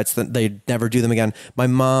cigarettes, that they never do them again. My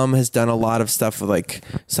mom has done a lot of stuff with like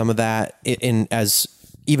some of that in as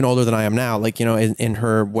even older than I am now, like, you know, in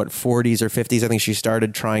her 40s or 50s, I think she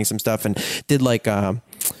started trying some stuff and did like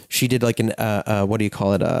she did like an what do you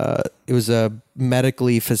call it? It was a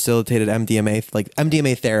medically facilitated MDMA, like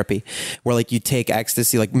MDMA therapy, where like you take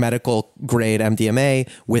ecstasy, like medical grade MDMA,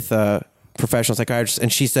 with a professional psychiatrist,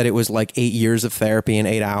 and she said it was like 8 years of therapy in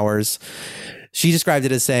 8 hours. She described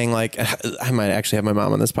it as saying, like, I might actually have my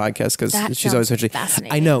mom on this podcast, because she's always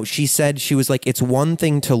fascinating. I know. She said, she was like, it's one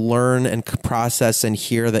thing to learn and process and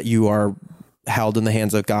hear that you are held in the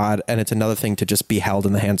hands of God, and it's another thing to just be held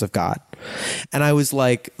in the hands of God. And I was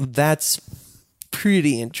like, that's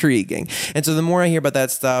pretty intriguing. And so the more I hear about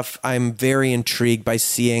that stuff, I'm very intrigued by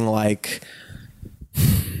seeing, like,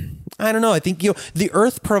 I don't know. I think, you know, the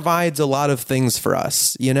earth provides a lot of things for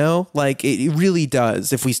us, you know, like it really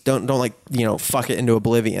does. If we don't like, you know, fuck it into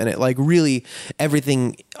oblivion, it like really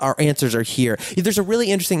everything, our answers are here. There's a really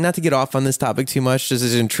interesting, not to get off on this topic too much, just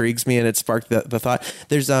as it intrigues me and it sparked the thought.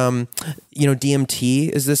 There's, you know, DMT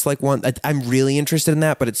is this like one, I'm really interested in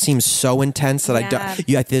that, but it seems so intense that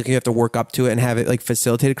I think you have to work up to it and have it like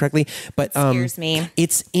facilitated correctly. But it scares me.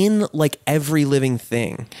 It's in like every living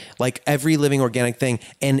thing, like every living organic thing.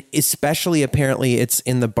 And especially apparently it's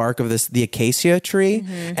in the bark of the acacia tree.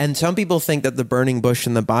 Mm-hmm. And some people think that the burning bush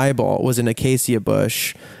in the Bible was an acacia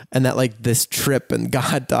bush, and that like this trip and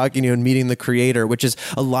God talking to you and meeting the creator, which is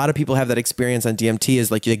a lot of people have that experience on DMT,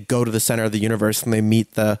 is like they go to the center of the universe and they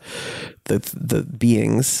meet the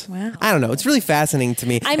beings. Wow. I don't know. It's really fascinating to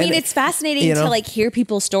me. I mean, it's fascinating to like hear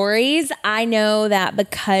people's stories. I know that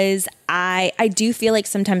because I do feel like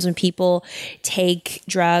sometimes when people take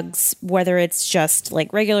drugs, whether it's just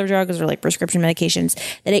like regular drugs or like prescription medications,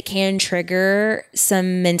 that it can trigger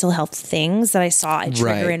some mental health things that I saw it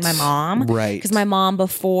trigger in my mom. Right. Because my mom,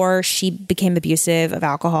 before she became abusive of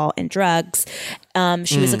alcohol and drugs,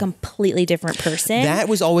 she was a completely different person. That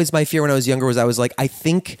was always my fear when I was younger, was I was like, I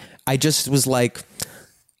think I just was like,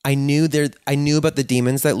 I knew about the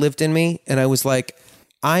demons that lived in me. And I was like,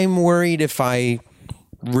 I'm worried if I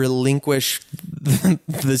relinquish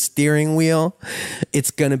the steering wheel,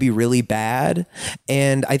 it's going to be really bad.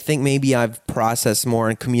 And I think maybe I've processed more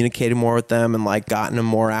and communicated more with them and like gotten them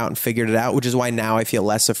more out and figured it out, which is why now I feel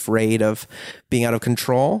less afraid of being out of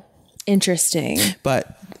control. Interesting.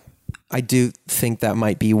 But I do think that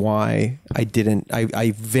might be why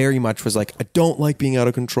I very much was like, I don't like being out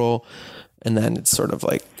of control. And then it's sort of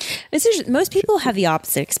like... Most people have the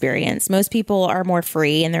opposite experience. Most people are more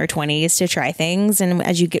free in their 20s to try things. And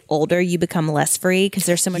as you get older, you become less free because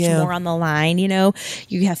there's so much more on the line. You know,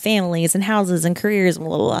 you have families and houses and careers and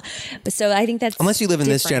blah, blah, blah. But so I think that's... Unless you live in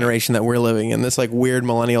this generation that we're living in, this like weird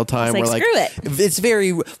millennial time where like... Screw it. It's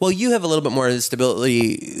very... Well, you have a little bit more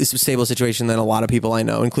stable situation than a lot of people I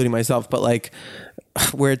know, including myself. But like...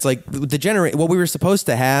 where it's like what we were supposed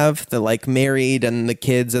to have, the like married and the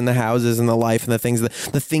kids and the houses and the life and the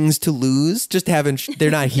things to lose, just they're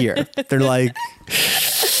not here. They're like,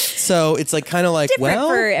 so it's like kind of like, different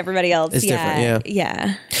for everybody else. It's different.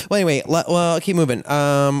 Yeah. Well, anyway, I'll keep moving.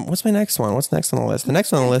 What's my next one? What's next on the list? The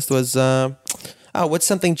next one on the list was, what's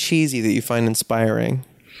something cheesy that you find inspiring?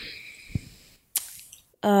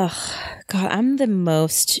 God, I'm the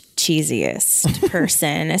most cheesiest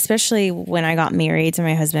person, especially when I got married to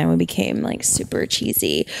my husband. We became like super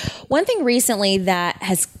cheesy. One thing recently that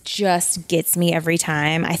has just gets me every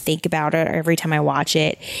time I think about it or every time I watch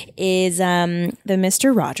it is the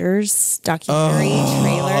Mr. Rogers documentary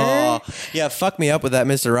trailer. Yeah, fuck me up with that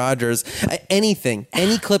Mr. Rogers. Any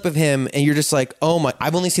clip of him, and you're just like, oh my!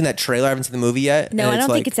 I've only seen that trailer. I haven't seen the movie yet. No, I don't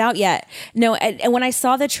think it's out yet. No, and when I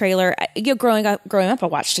saw the trailer, growing up, I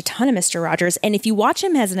watched a ton of Mr. Rogers, and if you watch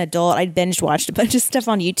him as an adult, I binge watched a bunch of stuff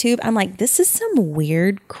on YouTube. I'm like, this is some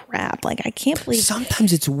weird crap. Like, I can't believe.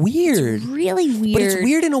 Sometimes it's weird. It's really weird. But it's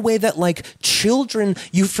weird in a way that like children,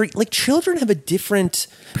 children have a different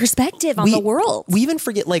perspective on the world. We even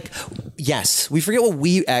forget, we forget what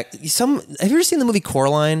we act. Have you ever seen the movie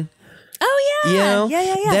Coraline? Oh yeah. You know?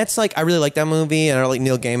 Yeah. That's like, I really like that movie, and I like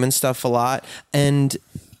Neil Gaiman stuff a lot. And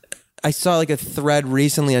I saw like a thread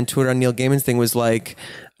recently on Twitter on Neil Gaiman's thing was like,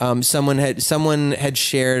 someone had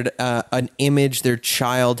shared an image their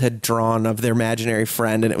child had drawn of their imaginary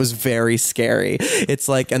friend, and it was very scary. It's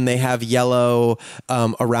like, and they have yellow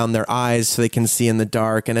around their eyes so they can see in the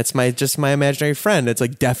dark, and it's my imaginary friend. It's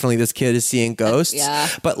like, definitely this kid is seeing ghosts. Yeah,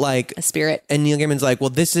 but like a spirit. And Neil Gaiman's like, well,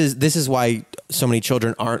 this is why so many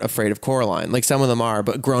children aren't afraid of Coraline. Like, some of them are,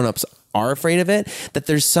 but grown-ups are afraid of it. That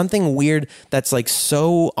there's something weird that's like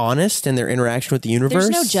so honest in their interaction with the universe. There's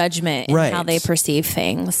no judgment in how they perceive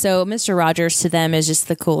things. So Mr. Rogers to them is just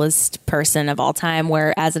the coolest person of all time,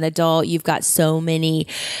 where as an adult you've got so many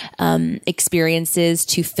experiences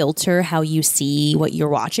to filter how you see what you're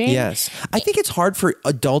watching. Yes. I think it's hard for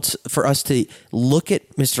adults, for us to look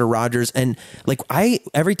at Mr. Rogers and like,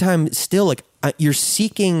 every time still like, you're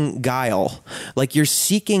seeking guile, like you're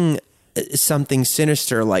seeking something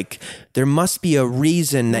sinister. Like, there must be a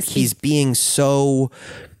reason that he's being so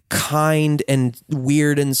kind and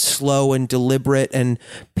weird and slow and deliberate and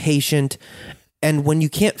patient. And when you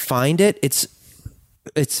can't find it,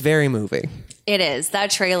 it's very moving. It is,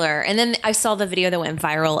 that trailer. And then I saw the video that went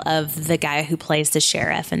viral of the guy who plays the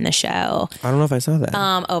sheriff in the show. I don't know if I saw that.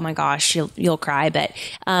 Oh my gosh, you'll cry. But,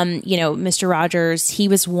 Mr. Rogers, he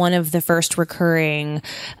was one of the first recurring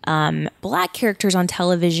Black characters on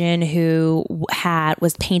television who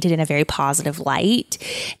was painted in a very positive light.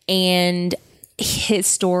 And his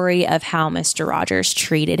story of how Mr. Rogers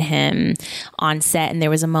treated him on set. And there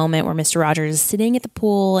was a moment where Mr. Rogers is sitting at the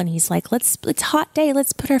pool and he's like, it's a hot day.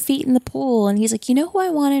 Let's put our feet in the pool. And he's like, you know who I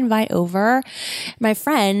want to invite over? My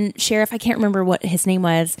friend, Sheriff, I can't remember what his name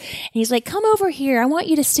was. And he's like, come over here. I want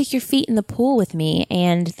you to stick your feet in the pool with me.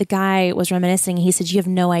 And the guy was reminiscing. He said, you have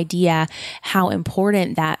no idea how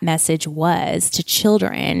important that message was to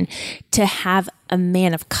children, to have a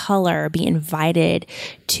man of color be invited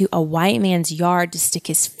to a white man's yard to stick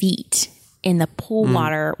his feet in the pool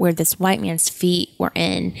water where this white man's feet were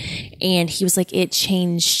in. And he was like, it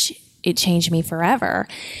changed me forever.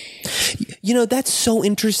 That's so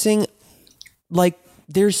interesting. Like,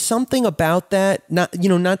 there's something about that.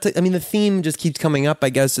 The theme just keeps coming up, I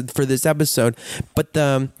guess, for this episode. But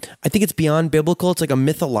I think it's beyond biblical. It's like a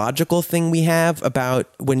mythological thing we have about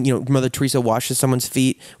when, Mother Teresa washes someone's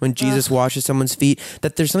feet, when Jesus washes someone's feet,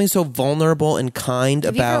 that there's something so vulnerable and kind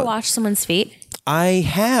Have about. you ever washed someone's feet? I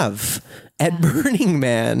have at Burning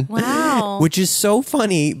Man. Wow. Which is so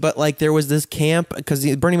funny, but like there was this camp, because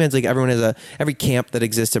Burning Man's like every camp that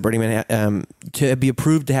exists at Burning Man, to be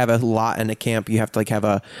approved to have a lot in a camp, you have to like have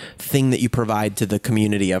a thing that you provide to the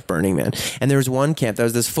community of Burning Man. And there was one camp that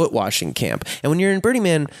was this foot washing camp. And when you're in Burning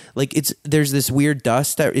Man, like there's this weird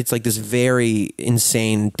dust that it's like this very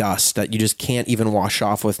insane dust that you just can't even wash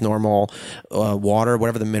off with normal water,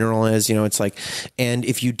 whatever the mineral is, it's like, and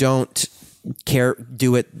if you don't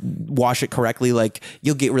wash it correctly, like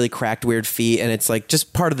you'll get really cracked weird feet, and it's like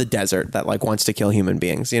just part of the desert that like wants to kill human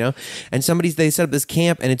beings, and they set up this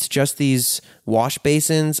camp, and it's just these wash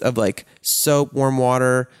basins of like soap, warm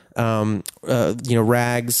water,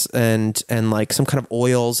 rags and like some kind of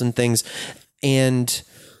oils and things. And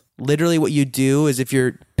literally what you do is, if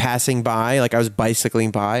you're passing by, like I was bicycling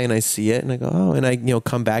by and I see it and I go, oh, and I,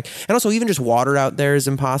 come back. And also even just water out there is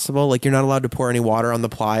impossible. Like you're not allowed to pour any water on the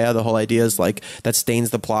playa. The whole idea is like that stains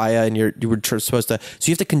the playa, and you were supposed to, so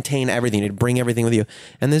you have to contain everything, to bring everything with you.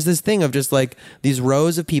 And there's this thing of just like these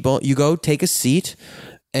rows of people, you go take a seat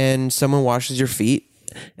and someone washes your feet.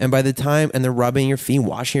 And by the time, and they're rubbing your feet,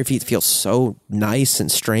 washing your feet, feels so nice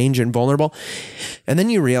and strange and vulnerable. And then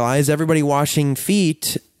you realize everybody washing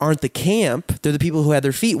feet aren't the camp. They're the people who had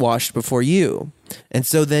their feet washed before you. And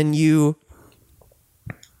so then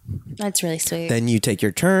that's really sweet. Then you take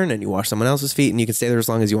your turn and you wash someone else's feet, and you can stay there as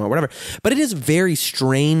long as you want, whatever. But it is very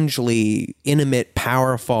strangely intimate,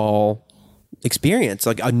 powerful experience,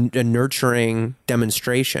 like a nurturing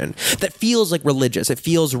demonstration that feels like religious. It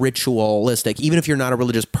feels ritualistic. Even if you're not a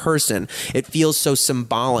religious person, it feels so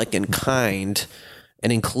symbolic and kind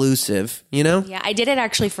and inclusive, Yeah, I did it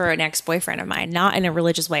actually for an ex-boyfriend of mine, not in a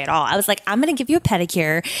religious way at all. I was like, I'm going to give you a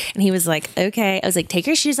pedicure. And he was like, okay. I was like, take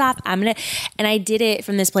your shoes off. And I did it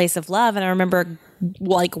from this place of love. And I remember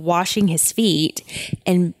like washing his feet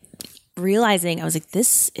and realizing, I was like,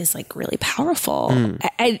 this is like really powerful.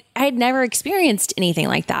 I had never experienced anything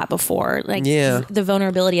like that before, like the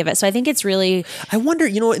vulnerability of it. So I think it's really, I wonder,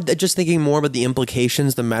 just thinking more about the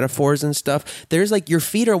implications, the metaphors and stuff, there's like, your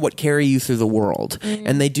feet are what carry you through the world,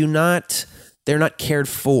 and they're not cared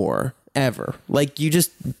for ever. Like you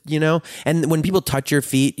just, and when people touch your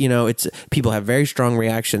feet, people have very strong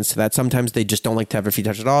reactions to that. Sometimes they just don't like to have their feet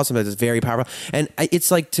touched at all. Sometimes it's very powerful. And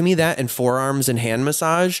it's like, to me, that and forearms and hand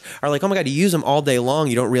massage are like, oh my God, you use them all day long.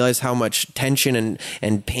 You don't realize how much tension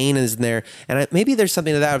and pain is in there. And maybe there's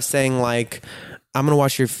something to that of saying like, I'm going to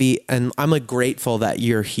wash your feet, and I'm like grateful that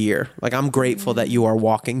you're here. Like I'm grateful that you are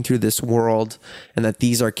walking through this world, and that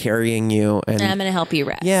these are carrying you. And I'm going to help you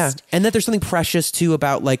rest. Yeah. And that there's something precious too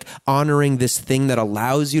about like honoring this thing that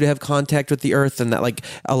allows you to have contact with the earth, and that like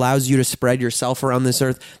allows you to spread yourself around this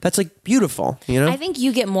earth. That's like beautiful, I think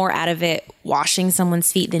you get more out of it washing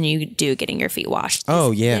someone's feet than you do getting your feet washed.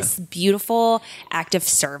 This beautiful act of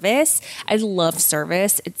service. I love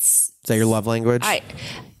service. Is that your love language?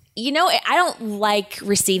 I don't like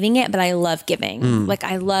receiving it, but I love giving. Like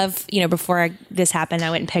I love, before this happened,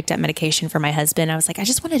 I went and picked up medication for my husband. I was like, I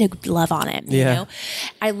just wanted to love on him.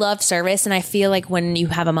 I love service. And I feel like when you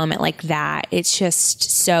have a moment like that, it's just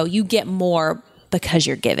so you get more because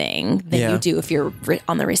you're giving than you do if you're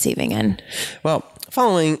on the receiving end. Well,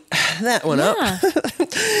 following that one up,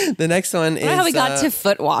 the next one is how we got to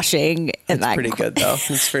foot washing. It's pretty good though. It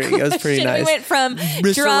was pretty nice. We went from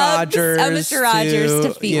Mr. Rogers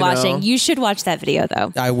to feet washing. You should watch that video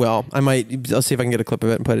though. I will. I'll see if I can get a clip of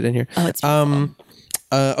it and put it in here. Oh, it's beautiful.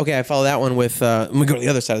 Okay, I follow that one with. Let me go to the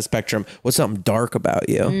other side of the spectrum. What's something dark about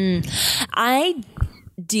you? I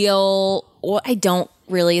don't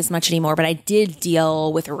really as much anymore, but I did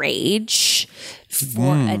deal with rage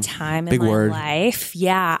for a time in my life.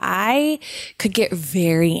 Yeah, I could get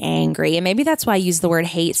very angry. And maybe that's why I use the word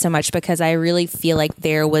hate so much, because I really feel like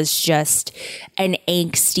there was just an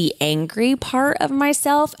angsty, angry part of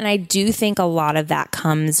myself. And I do think a lot of that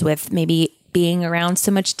comes with maybe being around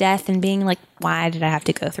so much death and being like, why did I have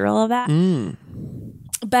to go through all of that?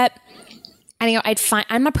 But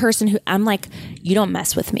I'm a person who I'm like, you don't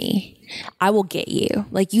mess with me. I will get you.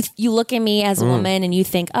 Like you look at me as a woman and you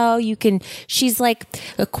think, oh, she's like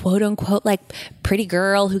a quote unquote, like pretty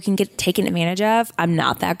girl who can get taken advantage of. I'm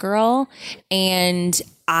not that girl. And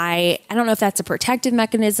I don't know if that's a protective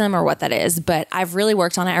mechanism or what that is, but I've really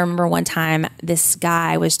worked on it. I remember one time this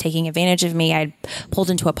guy was taking advantage of me. I pulled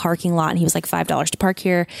into a parking lot and he was like $5 to park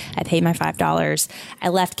here. I paid my $5. I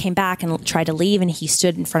left, came back and tried to leave, and he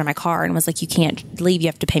stood in front of my car and was like, you can't leave. You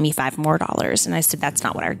have to pay me $5 more. And I said, that's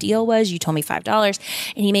not what our deal was. You told me $5.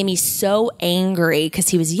 And he made me so angry because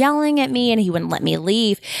he was yelling at me and he wouldn't let me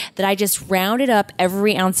leave, that I just rounded up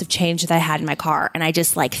every ounce of change that I had in my car and I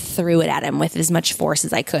just like threw it at him with as much force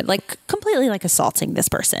as I I could, like completely like assaulting this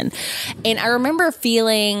person. And I remember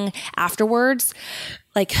feeling afterwards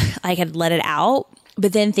like I had let it out,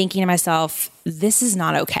 but then thinking to myself, this is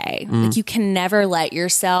not okay. Like you can never let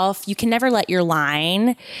your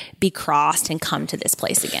line be crossed and come to this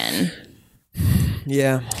place again.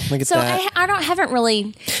 Yeah, I get So that. I haven't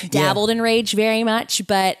really dabbled in rage very much,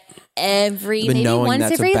 but maybe knowing once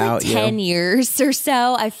that's every about 10 years or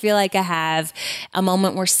so, I feel like I have a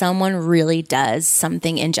moment where someone really does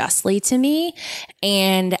something unjustly to me,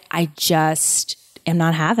 and I just am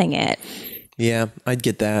not having it. Yeah, I'd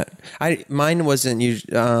get that. Mine wasn't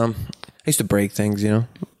usually. I used to break things, you know.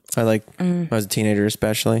 When I was a teenager,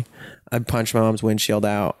 especially. I'd punch my mom's windshield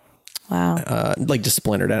out. Wow. Like just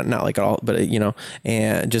splintered out, not like at all, but you know,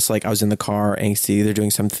 and just like I was in the car, angsty, they're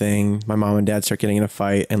doing something. My mom and dad start getting in a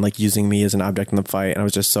fight and like using me as an object in the fight, and I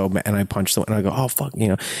was just so mad. And I punched them, and I go, "Oh fuck," you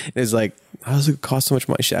know. It's like, how does it cost so much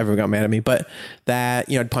money? Everyone got mad at me, but that,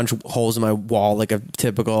 you know, I'd punch holes in my wall like a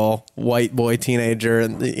typical white boy teenager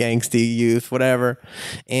and the angsty youth, whatever.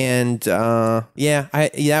 And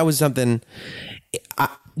that was something.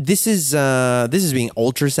 This is being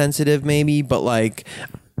ultra sensitive, maybe, but like,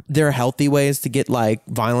 there are healthy ways to get like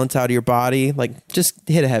violence out of your body. Like just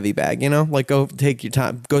hit a heavy bag, you know, like go take your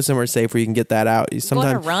time, go somewhere safe where you can get that out. Sometimes go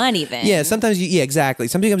on a run even. Yeah. Sometimes exactly.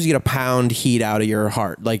 Sometimes you get a pound heat out of your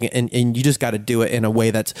heart, like, and you just got to do it in a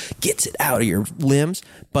way that gets it out of your limbs.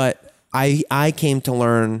 But I came to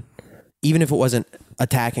learn, even if it wasn't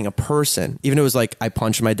attacking a person, even if it was like I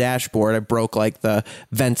punched my dashboard, I broke like the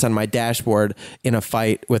vents on my dashboard in a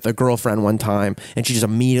fight with a girlfriend one time, and she just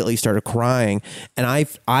immediately started crying, and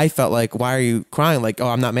I felt like, why are you crying? Like, oh,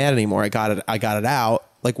 I'm not mad anymore, I got it out.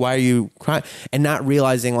 Like, why are you crying? And not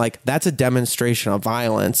realizing like that's a demonstration of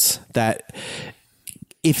violence, that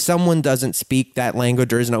if someone doesn't speak that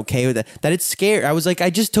language or isn't okay with it, that it's scary. I was like, I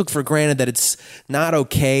just took for granted that it's not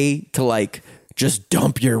okay to like just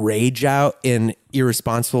dump your rage out in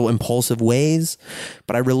irresponsible, impulsive ways.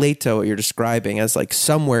 But I relate to what you're describing as like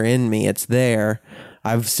somewhere in me, it's there.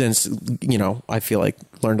 I've since, you know, I feel like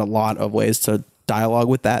learned a lot of ways to dialogue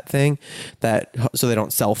with that thing, that so they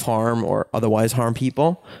don't self-harm or otherwise harm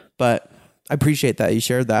people. But I appreciate that you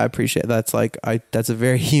shared that. I appreciate that's like, that's a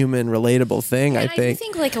very human, relatable thing. And I think. I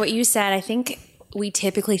think like what you said, I think we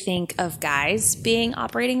typically think of guys being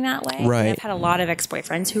operating that way. Right. And I've had a lot of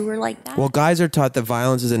ex-boyfriends who were like that. Well, guys are taught that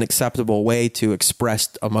violence is an acceptable way to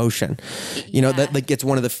express emotion. You know, that like it's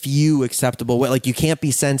one of the few acceptable way. Like you can't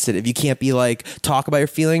be sensitive. You can't be like, talk about your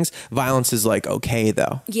feelings. Violence is like, okay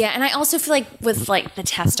though. Yeah. And I also feel like with like the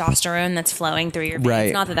testosterone that's flowing through your veins,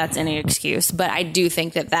 Right. not that that's any excuse, but I do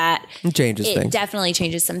think that It changes it things. definitely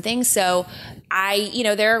changes some things. So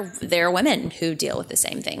there are women who deal with the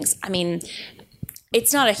same things. I mean,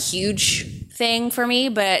 it's not a huge thing for me,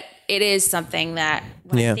 but it is something that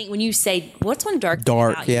when you say, what's one dark thing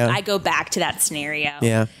about you? I go back to that scenario.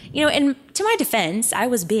 Yeah. You know, and to my defense, I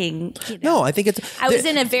was being, No, I think it's. I was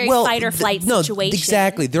in a very fight or flight situation.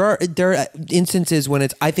 Exactly. There are instances when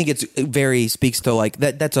I think it's very speaks to like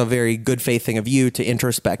that's a very good faith thing of you to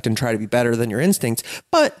introspect and try to be better than your instincts.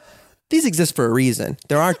 But these exist for a reason.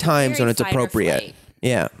 There are times when it's fight or appropriate. flight.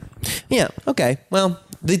 Yeah. Yeah. Okay. Well,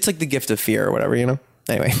 it's like the gift of fear or whatever, you know?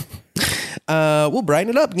 Anyway, we'll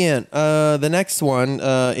brighten it up again. The next one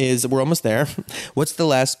is, we're almost there. What's the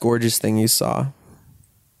last gorgeous thing you saw?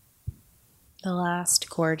 The last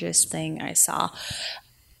gorgeous thing I saw.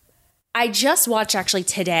 I just watched actually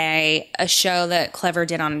today a show that Clever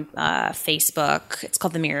did on Facebook. It's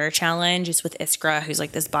called The Mirror Challenge. It's with Iskra, who's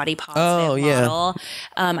like this body positive model.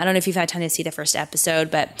 I don't know if you've had time to see the first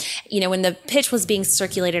episode, but you know, when the pitch was being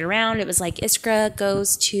circulated around, it was like Iskra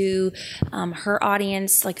goes to her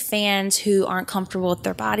audience, like fans who aren't comfortable with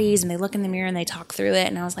their bodies, and they look in the mirror and they talk through it.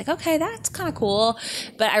 And I was like, okay, that's kind of cool,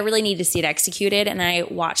 but I really need to see it executed. And I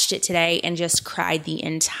watched it today and just cried the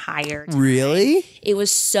entire time. Really? It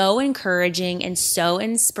was so encouraging and so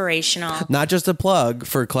inspirational. Not just a plug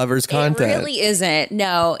for Clever's content. It really isn't.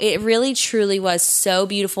 No, it really truly was so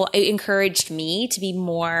beautiful. It encouraged me to be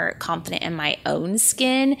more confident in my own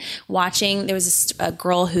skin. Watching, there was a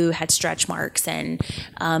girl who had stretch marks and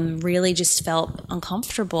really just felt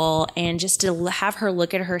uncomfortable, and just to have her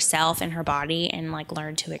look at herself and her body and like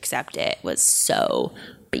learn to accept it was so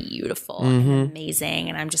beautiful and amazing.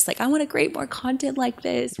 And I'm just like, I want to create more content like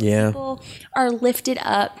this. Yeah. People are lifted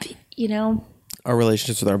up, you know. Our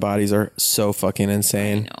relationships with our bodies are so fucking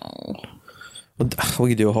insane. We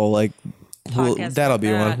could do a whole like, that'll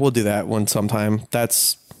be one. We'll do that one sometime.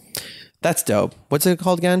 That's dope. What's it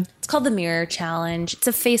called again? It's called The Mirror Challenge. It's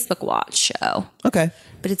a Facebook Watch show. Okay.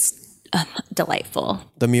 But it's delightful.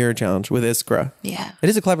 The Mirror Challenge with Iskra. Yeah. It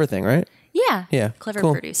is a Clever thing, right? Yeah. Yeah, Clever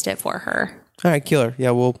cool. produced it for her. All right, killer.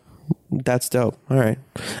 Yeah, well, that's dope. All right.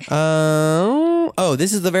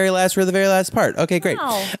 This is the very last. We're the very last part. Okay, great.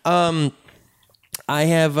 Wow. I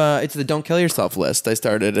have it's the don't kill yourself list. I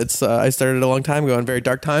started a long time ago in a very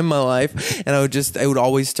dark time in my life, and I would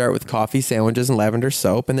always start with coffee, sandwiches, and lavender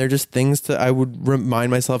soap, and they're just things I would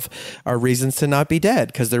remind myself are reasons to not be dead,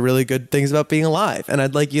 because they're really good things about being alive. And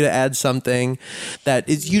I'd like you to add something that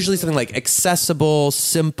is usually something like accessible,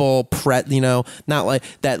 simple, not like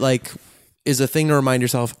that, like is a thing to remind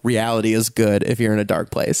yourself reality is good if you're in a dark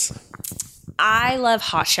place. I love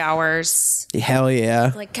hot showers. Hell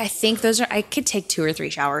yeah. Like, I think I could take 2 or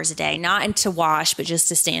 3 showers a day, not to wash, but just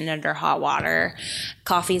to stand under hot water.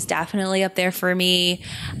 Coffee is definitely up there for me.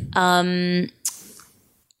 I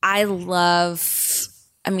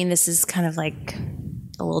mean, this is kind of like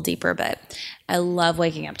a little deeper, but I love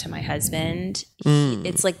waking up to my husband.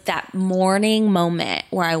 It's like that morning moment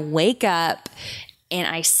where I wake up and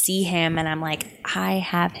I see him and I'm like, I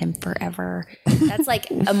have him forever. That's like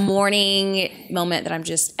a morning moment that I'm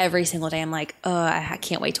just every single day. I'm like, oh, I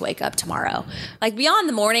can't wait to wake up tomorrow. Like beyond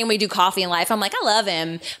the morning, we do coffee and life. I'm like, I love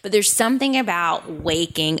him. But there's something about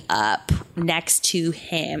waking up next to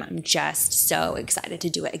him. I'm just so excited to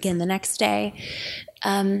do it again the next day.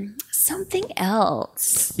 Something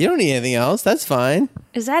else. You don't need anything else. That's fine.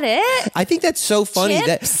 Is that it? I think that's so funny.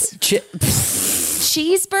 Chips?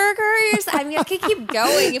 Cheeseburgers. I mean, I could keep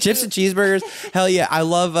going. Chips and cheeseburgers. Hell yeah. I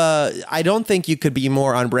love, I don't think you could be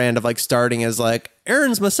more on brand of like starting as like,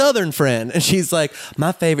 Erin's my Southern friend. And she's like,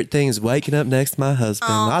 my favorite thing is waking up next to my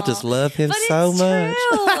husband. I just love him so much.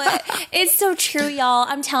 It's so true, y'all.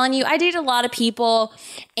 I'm telling you, I dated a lot of people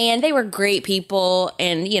and they were great people.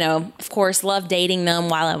 And, of course, loved dating them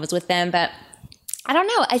while I was with them. But I don't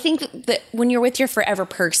know. I think that when you're with your forever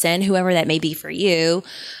person, whoever that may be for you,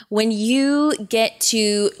 when you get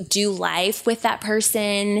to do life with that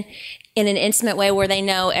person in an intimate way where they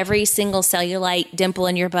know every single cellulite dimple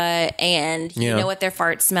in your butt and you know what their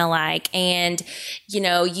farts smell like and,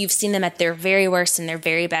 you've seen them at their very worst and their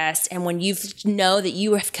very best. And when you know that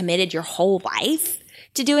you have committed your whole life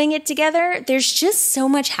to doing it together, there's just so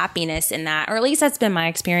much happiness in that. Or at least that's been my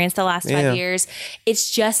experience the last 5 years.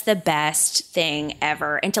 It's just the best thing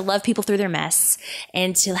ever. And to love people through their mess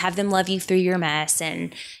and to have them love you through your mess.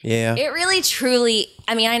 And it really, truly,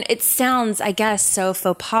 I mean, it sounds, I guess, so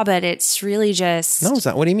faux pas, but it's really just... No, it's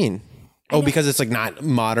not. What do you mean? Oh, because it's like not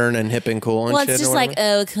modern and hip and cool and shit. Well, it's just like,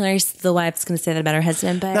 of course, the wife's going to say that about her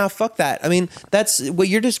husband. But no, fuck that. I mean, that's what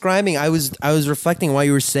you're describing. I was reflecting while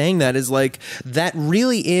you were saying that is like, that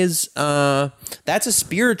really is, that's a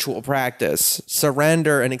spiritual practice.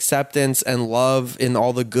 Surrender and acceptance and love in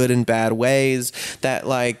all the good and bad ways that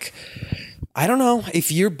like... I don't know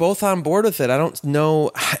if you're both on board with it. I don't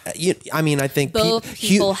know. I mean, I think both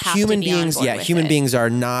people have human to be beings, on board with human it. beings are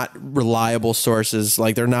not reliable sources.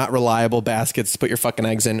 Like they're not reliable baskets to put your fucking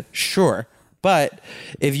eggs in. Sure. But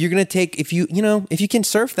if you're going to take, if you can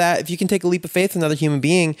surf that, if you can take a leap of faith in another human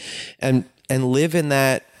being and live in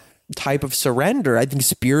that type of surrender, I think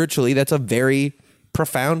spiritually that's a very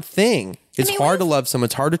profound thing. It's hard to love someone.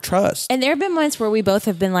 It's hard to trust. And there have been moments where we both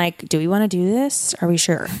have been like, do we want to do this? Are we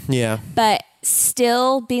sure? Yeah. But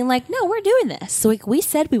still being like, no, we're doing this. So like we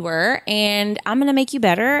said we were, and I'm going to make you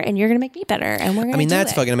better and you're going to make me better. And we're going to do it.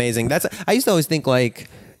 That's fucking amazing. I used to always think like,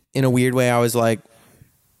 in a weird way, I was like,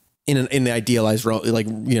 in the idealized role, like,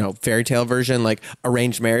 fairy tale version, like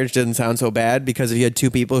arranged marriage didn't sound so bad because if you had two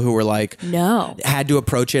people who were like, no, had to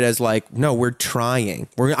approach it as like, no, we're trying.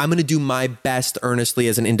 I'm going to do my best earnestly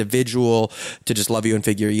as an individual to just love you and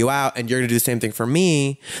figure you out. And you're going to do the same thing for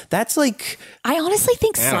me. That's like, I honestly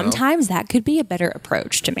think sometimes that could be a better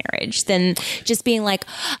approach to marriage than just being like,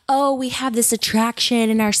 oh, we have this attraction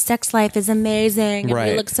and our sex life is amazing.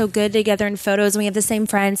 And we look so good together in photos and we have the same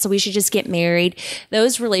friends. So we should just get married.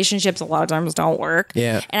 Those relationships a lot of times don't work.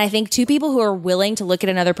 Yeah. And I think two people who are willing to look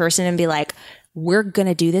at another person and be like, we're going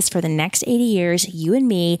to do this for the next 80 years, you and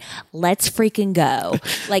me, let's freaking go.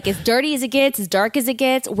 Like as dirty as it gets, as dark as it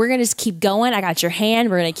gets, we're going to just keep going. I got your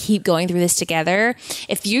hand. We're going to keep going through this together.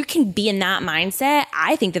 If you can be in that mindset,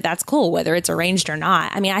 I think that that's cool, whether it's arranged or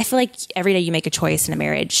not. I mean, I feel like every day you make a choice in a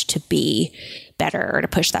marriage to be better or to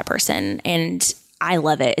push that person. And I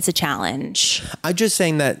love it. It's a challenge. I'm just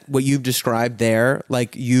saying that what you've described there,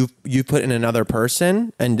 like you put in another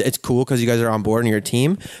person and it's cool because you guys are on board and you're a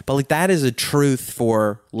team, but like that is a truth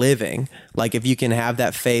for living. Like if you can have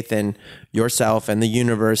that faith in yourself and the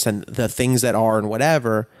universe and the things that are and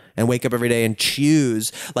whatever, and wake up every day and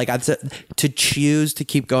choose, like I'd say, to choose to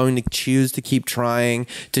keep going, to choose to keep trying,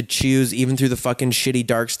 to choose even through the fucking shitty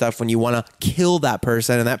dark stuff when you want to kill that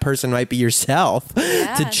person and that person might be yourself,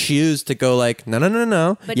 to choose to go like,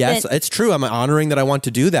 no. But yes, it's true. I'm honoring that I want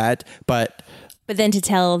to do that, but then to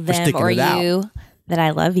tell them or you that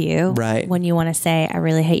I love you, right, when you want to say, I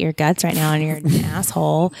really hate your guts right now and you're an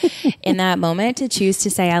asshole, in that moment to choose to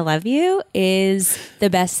say I love you is the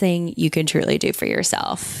best thing you can truly do for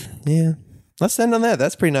yourself. Yeah. Let's end on that.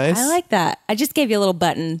 That's pretty nice. I like that. I just gave you a little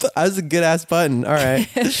button. That was a good ass button. All right.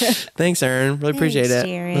 Thanks, Erin. Really appreciate it.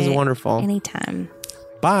 Jared. It was wonderful. Anytime.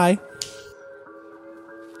 Bye.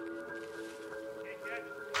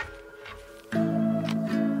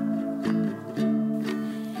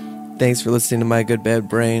 Thanks for listening to My Good Bad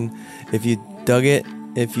Brain. If you dug it,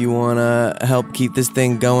 if you want to help keep this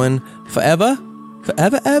thing going forever, check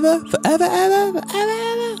us out on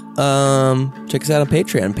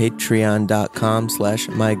Patreon,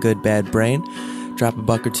 patreon.com/mygoodbadbrain. Drop a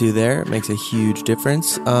buck or two there. It makes a huge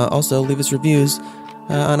difference. Also, leave us reviews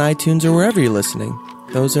on iTunes or wherever you're listening.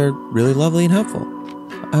 Those are really lovely and helpful.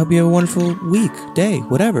 I hope you have a wonderful week, day,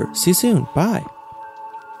 whatever. See you soon. Bye.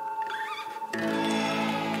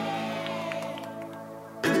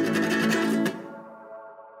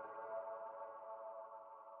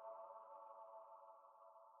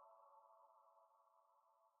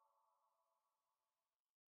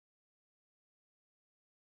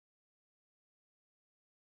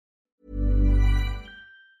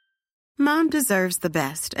 Mom deserves the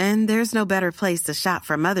best, and there's no better place to shop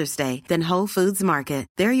for Mother's Day than Whole Foods Market.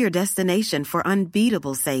 They're your destination for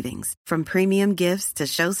unbeatable savings, from premium gifts to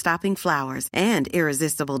show-stopping flowers and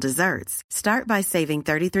irresistible desserts. Start by saving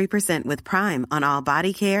 33% with Prime on all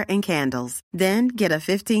body care and candles. Then get a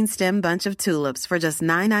 15-stem bunch of tulips for just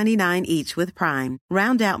 $9.99 each with Prime.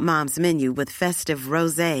 Round out Mom's menu with festive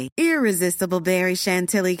rosé, irresistible berry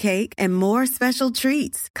chantilly cake, and more special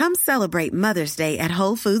treats. Come celebrate Mother's Day at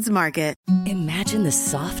Whole Foods Market. Imagine the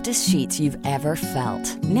softest sheets you've ever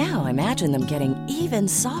felt. Now imagine them getting even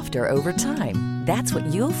softer over time. That's what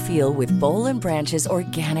you'll feel with Boll & Branch's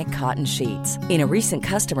organic cotton sheets. In a recent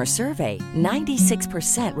customer survey,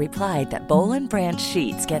 96% replied that Boll & Branch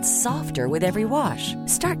sheets get softer with every wash.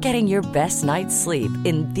 Start getting your best night's sleep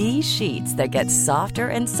in these sheets that get softer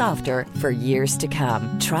and softer for years to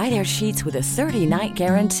come. Try their sheets with a 30-night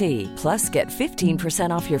guarantee. Plus, get 15%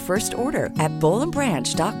 off your first order at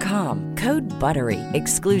bollandbranch.com. Code BUTTERY.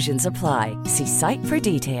 Exclusions apply. See site for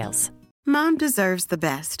details. Mom deserves the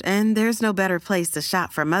best, and there's no better place to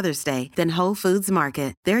shop for Mother's Day than Whole Foods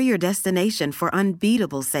Market. They're your destination for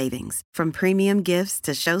unbeatable savings, from premium gifts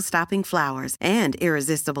to show-stopping flowers and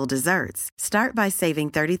irresistible desserts. Start by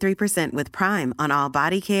saving 33% with Prime on all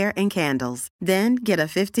body care and candles. Then get a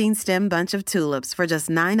 15-stem bunch of tulips for just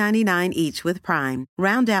 $9.99 each with Prime.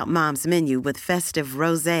 Round out Mom's menu with festive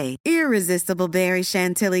rosé, irresistible berry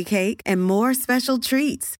chantilly cake, and more special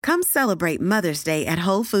treats. Come celebrate Mother's Day at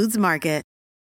Whole Foods Market.